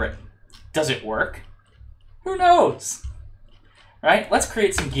code I've written. Does it work? Who knows? Right? Let's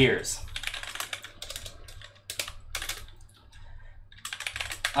create some gears.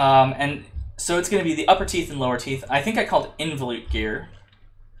 And so it's going to be the upper teeth and lower teeth. I think I called it involute gear.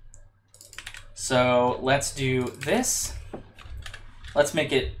 So let's do this. Let's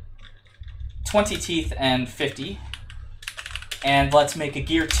make it 20 teeth and 50. And let's make a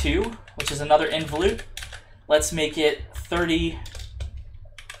gear 2, which is another involute. Let's make it 30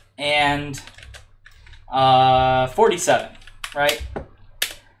 and 47, right?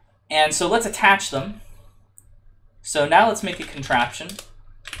 And so let's attach them. So now let's make a contraption.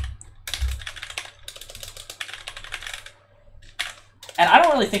 And I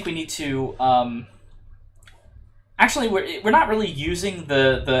don't really think we need to, actually we're not really using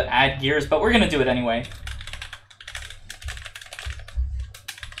the add gears, but we're gonna do it anyway.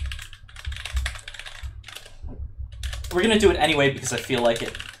 We're gonna do it anyway because I feel like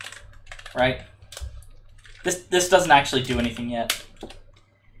it, right? This doesn't actually do anything yet.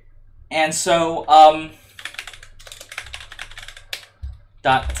 And so,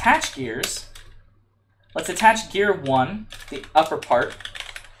 dot attach gears. Let's attach gear 1, the upper part,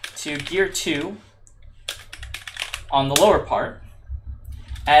 to gear 2 on the lower part.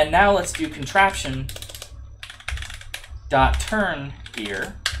 And now let's do contraption dot turn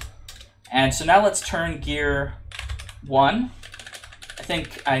gear. And so now let's turn gear 1. I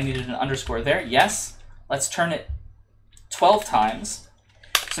think I needed an underscore there. Yes. Let's turn it 12 times.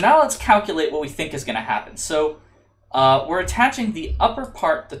 So now let's calculate what we think is going to happen. So we're attaching the upper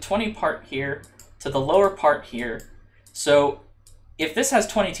part, the 20 part here, to the lower part here. So if this has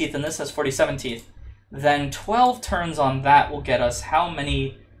 20 teeth and this has 47 teeth, then 12 turns on that will get us how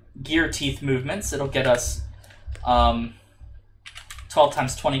many gear teeth movements? It'll get us 12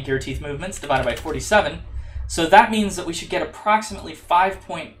 times 20 gear teeth movements divided by 47. So that means that we should get approximately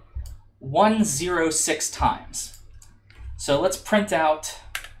 5.106 times. So let's print out,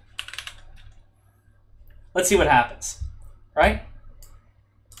 let's see what happens, right?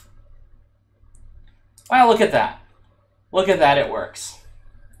 Wow, look at that. Look at that, it works.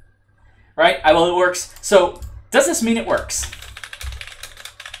 Right? Well, it works. So, does this mean it works?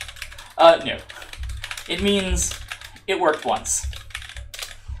 No. It means it worked once.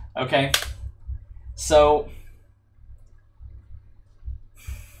 Okay? So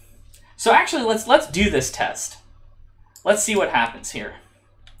actually, let's do this test. Let's see what happens here.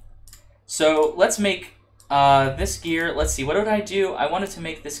 So, let's make this gear, let's see, what did I do? I wanted to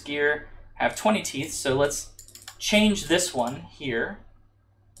make this gear have 20 teeth, so let's change this one here.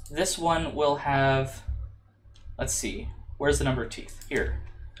 This one will have, let's see, where's the number of teeth? Here,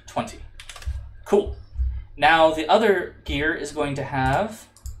 20. Cool. Now the other gear is going to have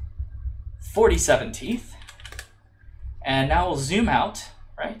 47 teeth. And now we'll zoom out,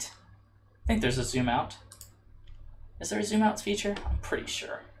 right? I think there's a zoom out. Is there a zoom out feature? I'm pretty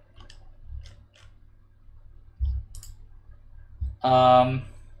sure. And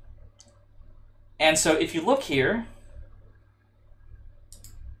so if you look here,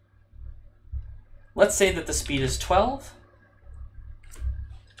 let's say that the speed is 12.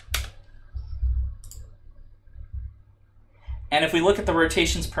 And if we look at the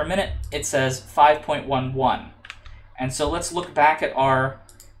rotations per minute, it says 5.11. And so let's look back at our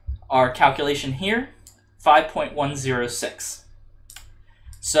calculation here, 5.106.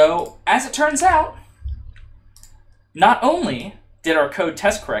 So as it turns out, not only did our code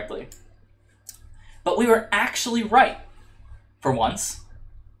test correctly, but we were actually right. for once.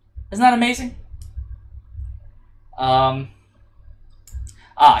 Isn't that amazing?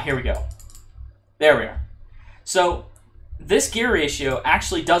 Here we go. There we are. So this gear ratio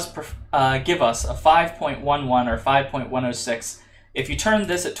actually does give us a 5.11 or 5.106. If you turn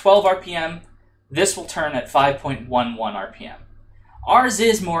this at 12 RPM, this will turn at 5.11 RPM. Ours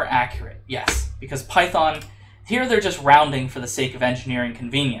is more accurate, yes, because Python, here they're just rounding for the sake of engineering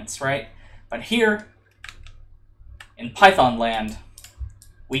convenience, right? But here, in Python land,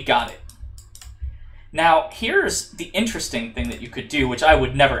 we got it. Now, here's the interesting thing that you could do, which I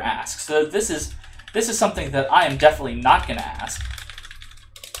would never ask. So this is something that I am definitely not going to ask,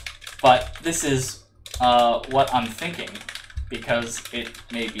 but this is what I'm thinking, because it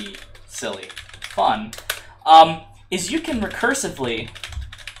may be silly fun, is you can recursively,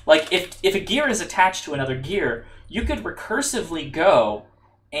 like if a gear is attached to another gear, you could recursively go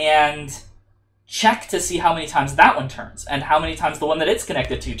and check to see how many times that one turns, and how many times the one that it's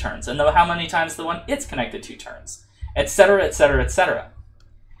connected to turns, and how many times the one it's connected to turns, etc., etc., etc.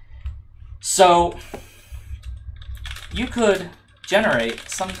 So you could generate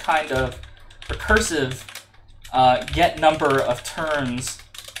some kind of recursive get number of turns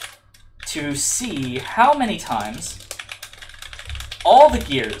to see how many times all the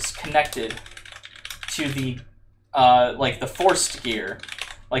gears connected to the like the forced gear,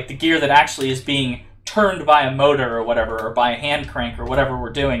 like the gear that actually is being turned by a motor or whatever, or by a hand crank or whatever we're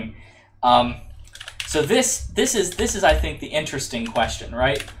doing. So this is I think the interesting question,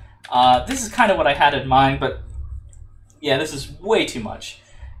 right? This is kind of what I had in mind, but yeah, this is way too much.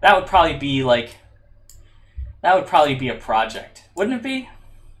 That would probably be a project, wouldn't it be?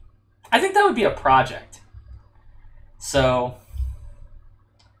 I think that would be a project. So,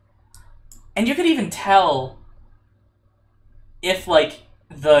 and you could even tell if like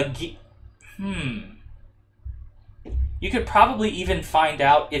you could probably even find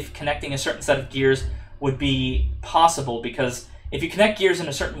out if connecting a certain set of gears would be possible, because if you connect gears in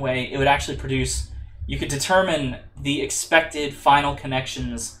a certain way, it would actually produce, you could determine the expected final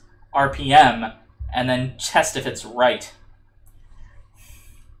connections RPM and then test if it's right.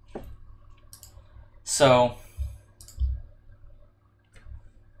 So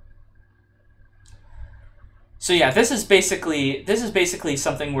yeah, this is basically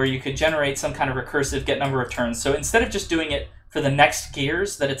something where you could generate some kind of recursive get number of turns. So instead of just doing it for the next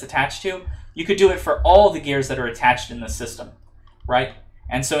gears that it's attached to, you could do it for all the gears that are attached in the system, right?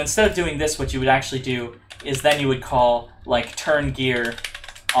 And so instead of doing this, what you would actually do is then you would call like turn gear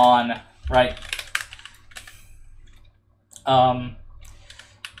on, right?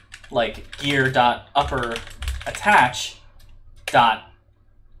 Like gear dot upper attach dot,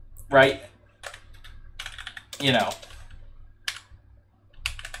 right? You know,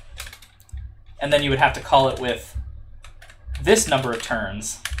 and then you would have to call it with this number of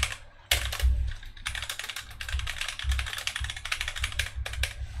turns,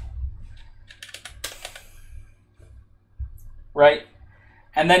 right?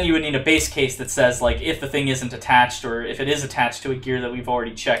 And then you would need a base case that says, like, if the thing isn't attached, or if it is attached to a gear that we've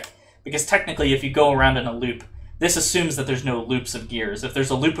already checked. Because technically, if you go around in a loop, this assumes that there's no loops of gears. If there's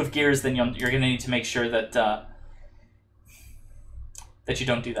a loop of gears, then you're going to need to make sure that that you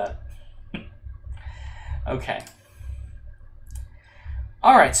don't do that. Okay.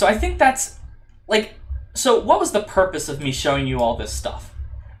 All right, so I think that's, like, so what was the purpose of me showing you all this stuff,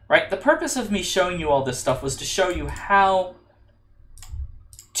 right? The purpose of me showing you all this stuff was to show you how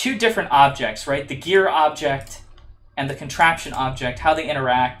two different objects, right? The gear object and the contraption object, how they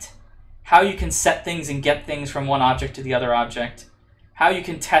interact, how you can set things and get things from one object to the other object, how you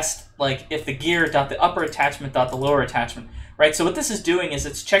can test, like, if the gear dot the upper attachment dot the lower attachment, right? So what this is doing is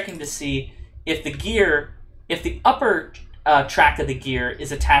it's checking to see if the gear, if the upper track of the gear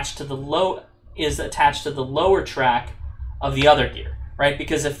is attached to the lower track of the other gear, right?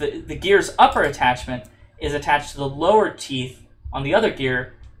 Because if the gear's upper attachment is attached to the lower teeth on the other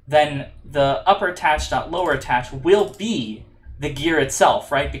gear, then the upper attach dot lower attach will be the gear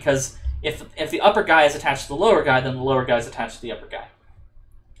itself, right? Because if the upper guy is attached to the lower guy, then the lower guy is attached to the upper guy.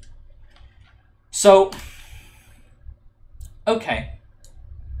 So, okay.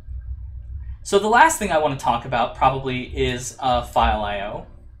 So the last thing I want to talk about probably is file I/O.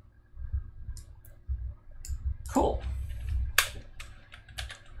 Cool.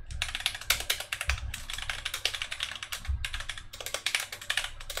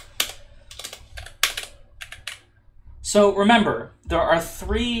 So remember, there are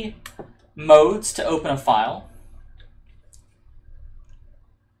 3 modes to open a file.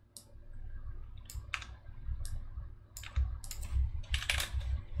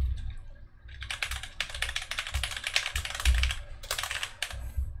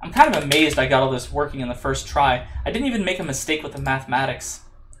 I'm kind of amazed I got all this working in the first try. I didn't even make a mistake with the mathematics.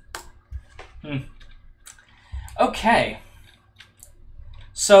 Okay.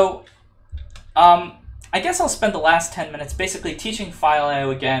 So, I guess I'll spend the last 10 minutes basically teaching file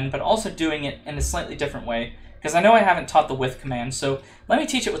IO again, but also doing it in a slightly different way, because I know I haven't taught the with command, so let me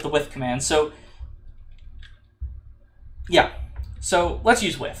teach it with the with command. So, yeah. So, let's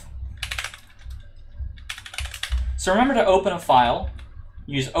use with. So remember to open a file,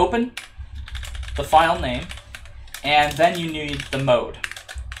 use open, the file name, and then you need the mode,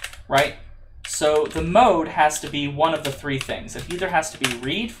 right? So the mode has to be one of the three things. It either has to be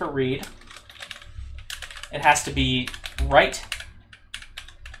read for read, it has to be write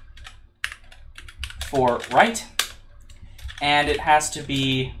for write, and it has to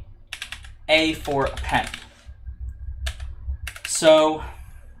be A for append. So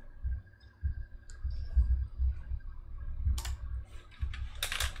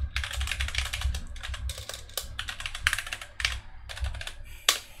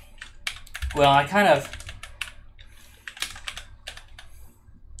well, I kind of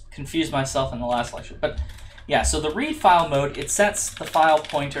confused myself in the last lecture. But yeah, so the read file mode, it sets the file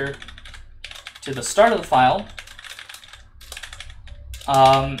pointer to the start of the file.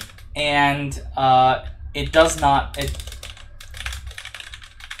 It does not...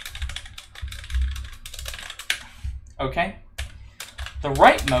 Okay. The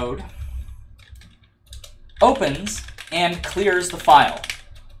write mode opens and clears the file.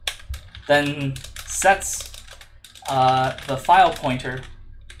 Then sets the file pointer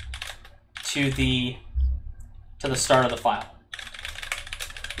to the start of the file,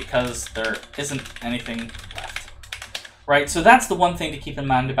 because there isn't anything left, right? So that's the one thing to keep in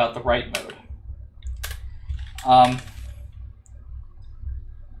mind about the write mode.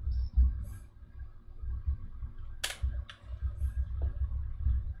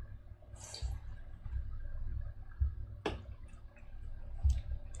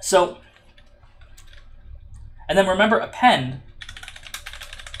 And then remember append.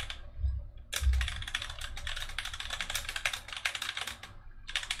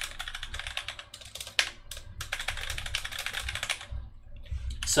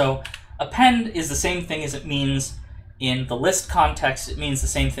 So append is the same thing as it means in the list context. It means the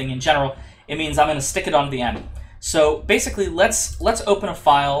same thing in general. It means I'm going to stick it on the end. So basically, let's open a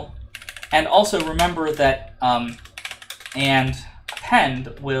file, and also remember that and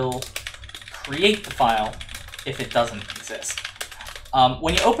append will create the file if it doesn't exist.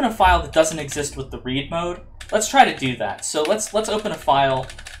 When you open a file that doesn't exist with the read mode, let's try to do that. So let's open a file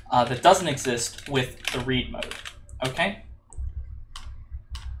that doesn't exist with the read mode. Okay.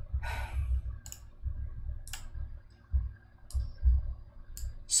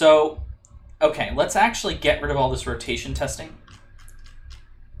 So, okay, let's actually get rid of all this rotation testing.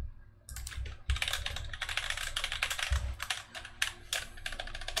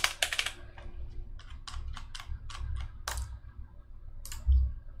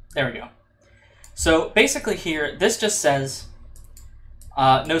 There we go. So basically here, this just says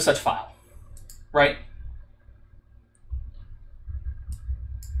no such file, right?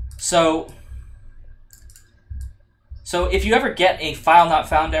 So if you ever get a file not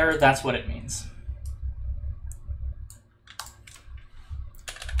found error, that's what it means.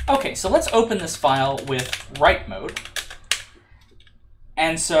 Okay, so let's open this file with write mode.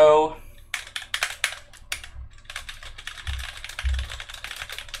 And so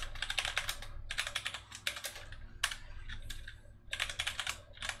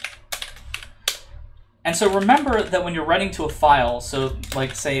remember that when you're writing to a file, so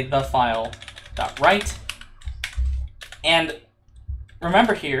like say the file.write, and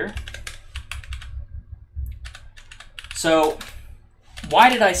remember here, so why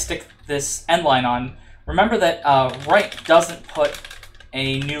did I stick this end line on? Remember that write doesn't put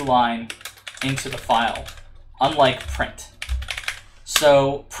a new line into the file, unlike print.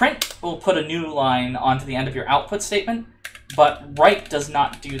 So print will put a new line onto the end of your output statement, but write does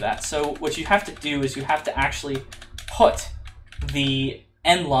not do that. So what you have to do is you have to actually put the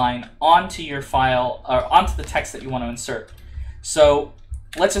end line onto your file, or onto the text that you want to insert. So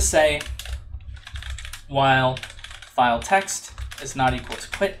let's just say while file text is not equal to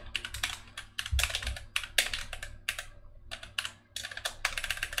quit,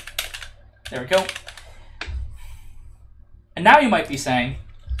 there we go. And now you might be saying,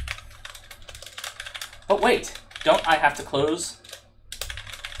 but wait, don't I have to close?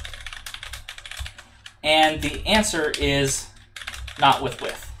 And the answer is not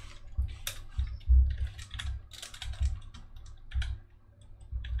with.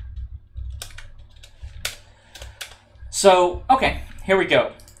 So, okay, here we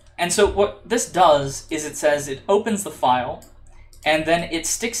go. And so what this does is it says it opens the file, and then it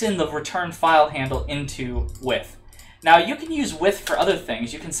sticks in the return file handle into with. Now you can use with for other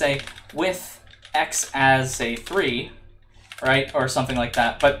things. You can say with x as, say, 3, right, or something like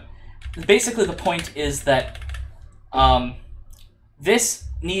that. But basically the point is that this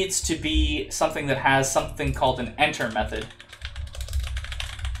needs to be something that has something called an enter method.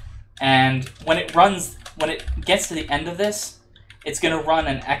 And when it gets to the end of this, it's going to run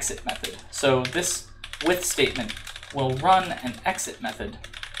an exit method. So this with statement will run an exit method,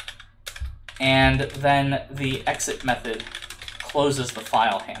 and then the exit method closes the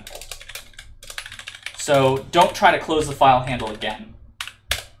file handle. So don't try to close the file handle again.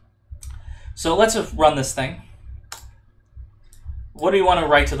 So let's run this thing. What do we want to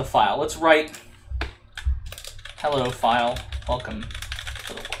write to the file? Let's write hello file, welcome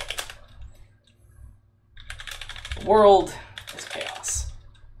to the world. The world is chaos.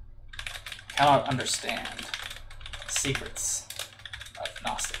 Cannot understand secrets of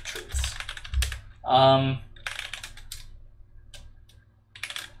Gnostic truths.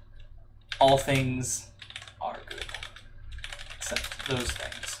 All things are good, except those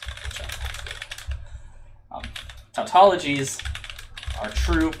things which are not good. Tautologies are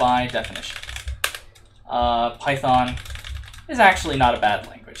true by definition. Python is actually not a bad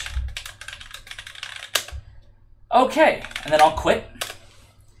language. Okay, and then I'll quit.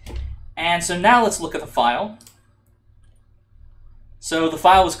 And so now let's look at the file. So the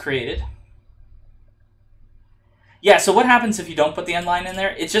file was created. Yeah, so what happens if you don't put the end line in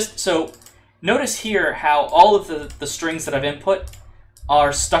there? It's just, so notice here how all of the strings that I've input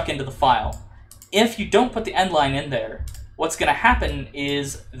are stuck into the file. If you don't put the end line in there, what's going to happen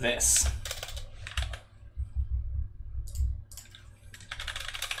is this.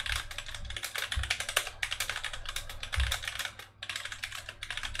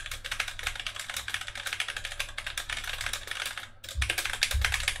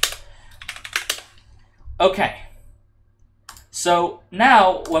 Okay, so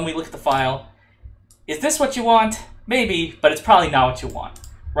now when we look at the file, is this what you want? Maybe, but it's probably not what you want,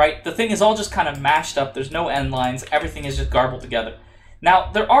 right? The thing is all just kind of mashed up. There's no end lines. Everything is just garbled together.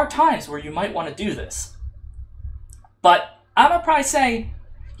 Now, there are times where you might want to do this, but I'm going to probably say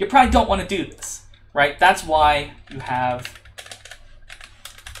you probably don't want to do this, right? That's why you have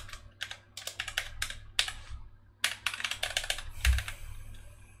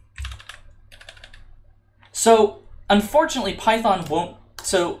so unfortunately Python won't,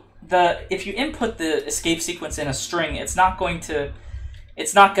 so if you input the escape sequence in a string, it's not going to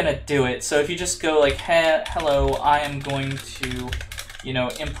do it. So if you just go like, hello, I am going to,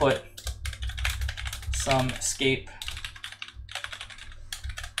 input some escape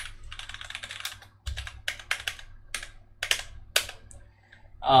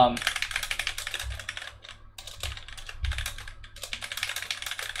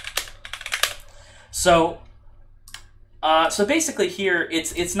So basically here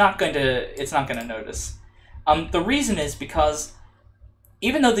it's not going to notice. The reason is because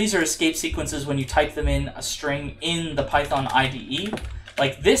even though these are escape sequences when you type them in a string in the Python IDE,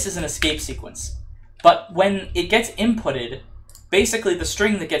 like this is an escape sequence. But when it gets inputted, basically the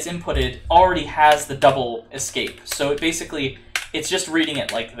string that gets inputted already has the double escape. So it's just reading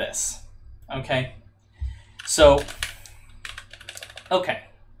it like this. Okay? So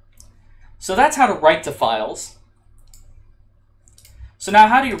that's how to write to files. So now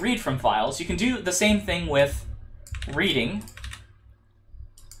how do you read from files? You can do the same thing with reading.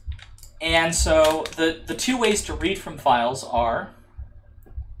 And so the two ways to read from files are,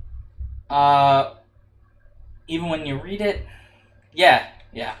 even when you read it, yeah.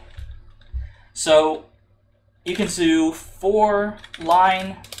 So you can do for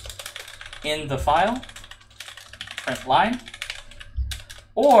line in the file, print line,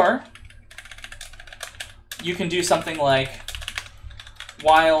 or you can do something like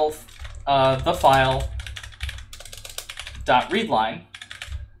while the file dot readline,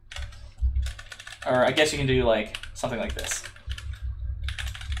 or I guess you can do like something like this.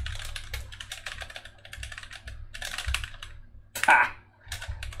 Ha!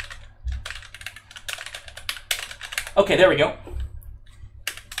 Okay, there we go.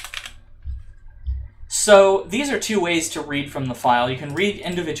 So these are two ways to read from the file. You can read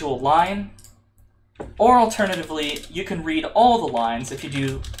individual line, or alternatively, you can read all the lines if you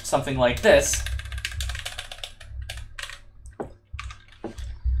do something like this.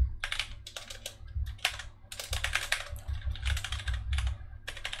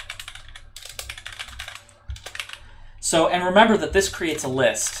 So, and remember that this creates a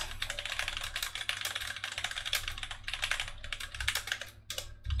list.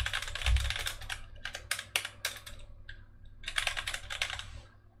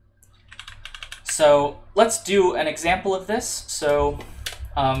 So let's do an example of this. So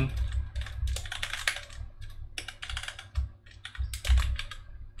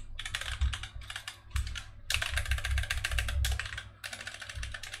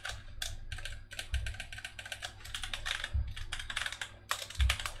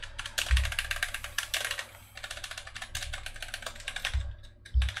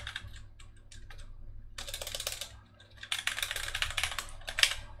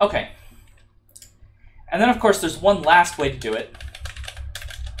okay. And then, of course, there's one last way to do it.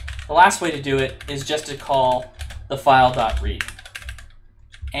 The last way to do it is just to call the file.read.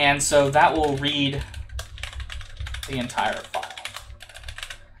 And so that will read the entire file.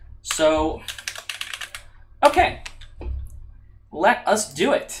 So, okay, let us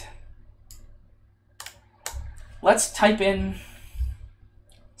do it. Let's type in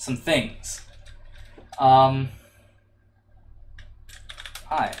some things. Hi,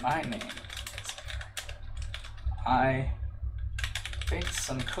 my name. I baked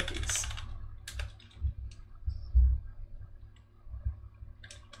some cookies.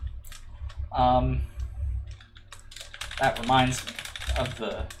 That reminds me of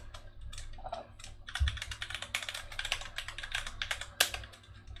the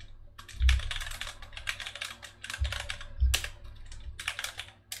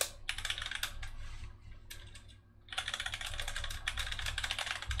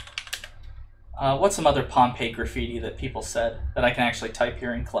what's some other Pompeii graffiti that people said that I can actually type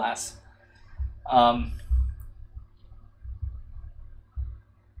here in class? I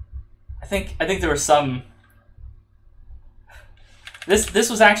think there was some. This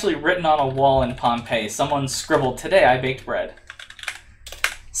was actually written on a wall in Pompeii. Someone scribbled, "Today I baked bread."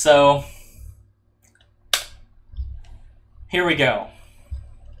 So here we go.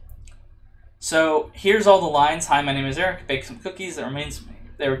 So here's all the lines. Hi, my name is Eric. Baked some cookies. That remains me.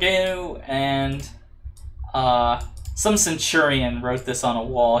 There we go. And some centurion wrote this on a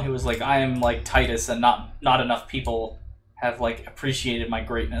wall. He was like, "I am like Titus, and not enough people have like appreciated my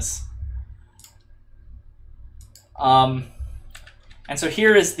greatness." And so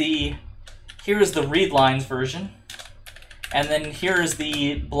here is the read lines version, and then here is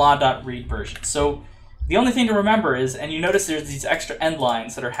the blah.read version. So the only thing to remember is, and you notice there's these extra end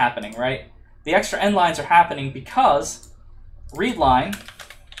lines that are happening, right? The extra end lines are happening because read line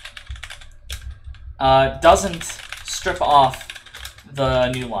doesn't strip off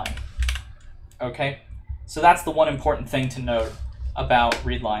the new line. Okay, so that's the one important thing to note about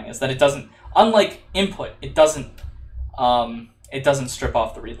read line, is that it doesn't, unlike input, it doesn't strip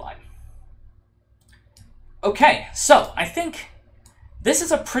off the read line. Okay, so I think this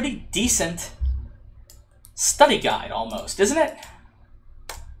is a pretty decent study guide almost, isn't it?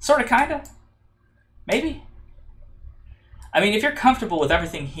 Sort of, kind of, maybe. I mean, if you're comfortable with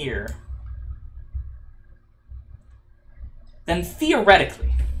everything here, then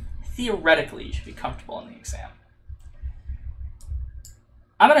theoretically, you should be comfortable in the exam.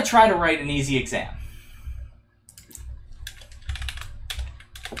 I'm going to try to write an easy exam.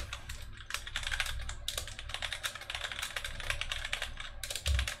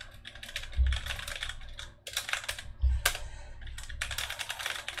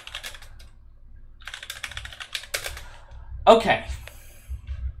 Okay.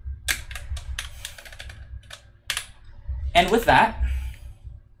 And with that,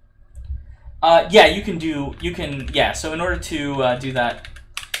 yeah, yeah, so in order to do that,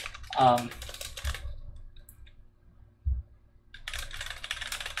 all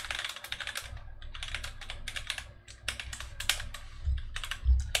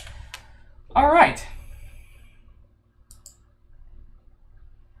right.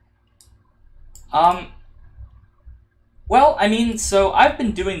 Well, I mean, so I've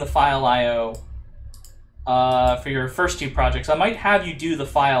been doing the file I/O for your first two projects. I might have you do the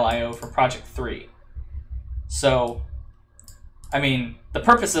file I/O for project 3. So, I mean, the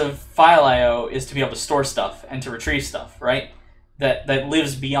purpose of file I/O is to be able to store stuff and to retrieve stuff, right? That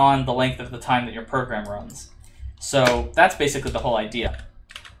lives beyond the length of the time that your program runs. So that's basically the whole idea.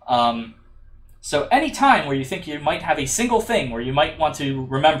 So any time where you think you might have a single thing where you might want to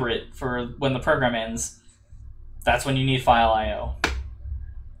remember it for when the program ends, that's when you need file I/O.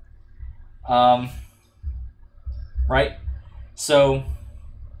 Right? So,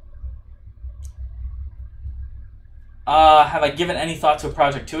 have I given any thought to a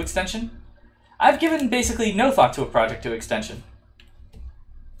Project 2 extension? I've given basically no thought to a Project 2 extension.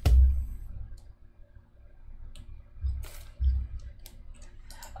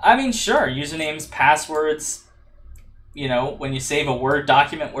 I mean, sure, usernames, passwords, you know, when you save a Word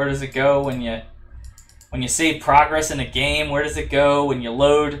document, where does it go? When you save progress in a game, where does it go? When you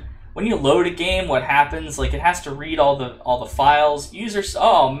load when you load a game, what happens? Like, it has to read all the files. Users,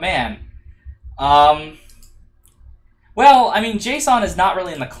 oh man. Well, I mean, JSON is not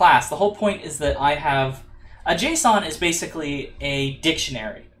really in the class. The whole point is that I have a JSON is basically a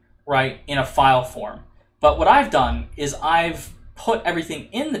dictionary, right, in a file form. But what I've done is I've put everything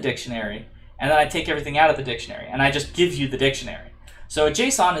in the dictionary, and then I take everything out of the dictionary, and I just give you the dictionary. So a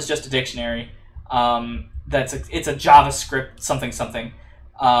JSON is just a dictionary. It's a JavaScript something.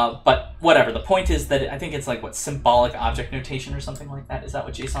 But whatever. The point is that I think it's like, what, symbolic object notation or something like that. Is that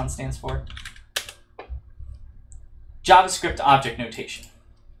what JSON stands for? JavaScript object notation.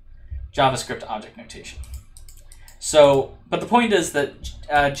 JavaScript object notation. So, but the point is that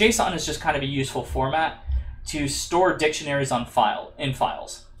JSON is just kind of a useful format to store dictionaries in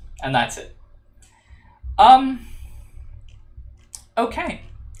files, and that's it. Okay.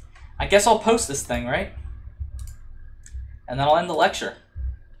 I guess I'll post this thing, right? And then I'll end the lecture.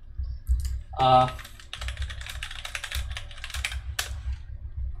 And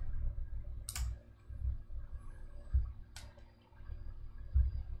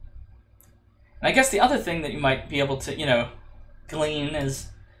I guess the other thing that you might be able to, glean is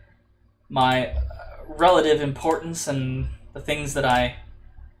my relative importance and the things that I...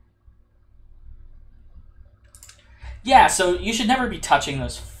 Yeah, so you should never be touching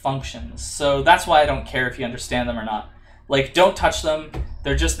those functions. So that's why I don't care if you understand them or not. Like, don't touch them.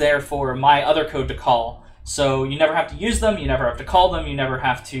 They're just there for my other code to call. So you never have to use them, you never have to call them, you never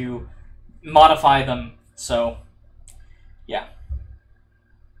have to modify them. So, yeah.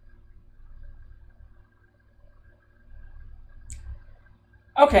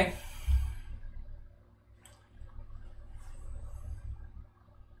 Okay.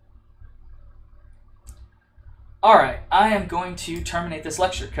 Alright, I am going to terminate this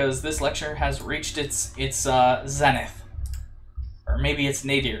lecture, because this lecture has reached its zenith. Or maybe its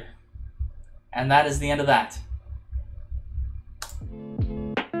nadir. And that is the end of that.